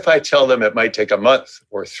even if I tell them it might take a month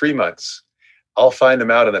or 3 months, I'll find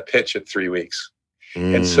them out on the pitch at 3 weeks.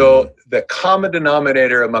 And so the common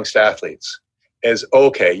denominator amongst athletes is,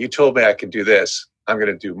 okay, you told me I could do this, I'm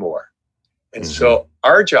going to do more. And so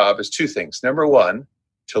our job is two things. Number one,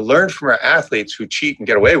 to learn from our athletes who cheat and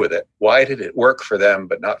get away with it. Why did it work for them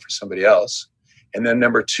but not for somebody else? And then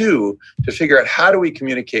number two, to figure out how do we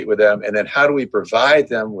communicate with them, and then how do we provide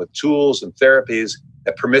them with tools and therapies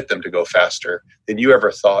that permit them to go faster than you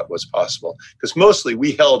ever thought was possible. Because mostly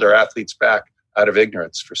we held our athletes back out of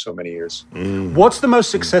ignorance for so many years. What's the most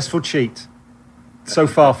successful cheat so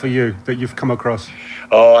far for you that you've come across?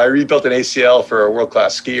 Oh, I rebuilt an ACL for a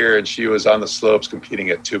world-class skier, and she was on the slopes competing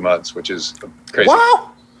at 2 months, which is crazy.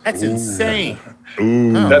 Wow, that's insane.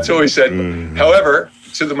 That's what we said. However,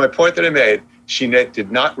 to my point that I made, she did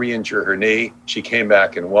not re-injure her knee. She came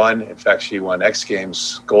back and won. In fact, she won X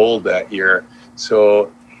Games gold that year.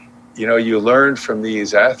 So, you learn from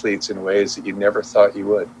these athletes in ways that you never thought you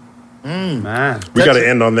would. Man, We got to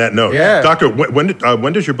end on that note. Yeah. Doctor,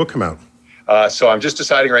 when does your book come out? So I'm just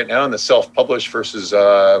deciding right now on the self-published versus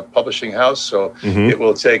publishing house. So it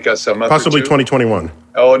will take us a month Possibly or two. 2021.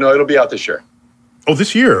 Oh, no, it'll be out this year. Oh,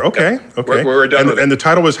 this year. Okay. Okay. We're done with it. And the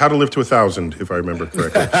title was How to Live to 1,000, if I remember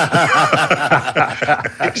correctly.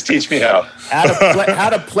 Just teach me how. How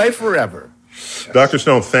to play forever. Dr.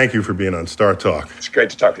 Stone, thank you for being on Star Talk. It's great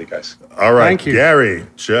to talk to you guys. All right. Thank you. Gary,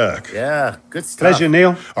 Chuck. Yeah, good stuff. pleasure,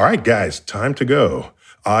 Neil. All right, guys, time to go.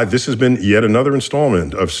 This has been yet another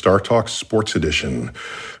installment of Star Talk Sports Edition.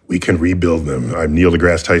 We can rebuild them. I'm Neil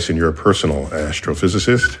deGrasse Tyson, your personal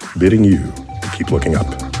astrophysicist, bidding you to keep looking up.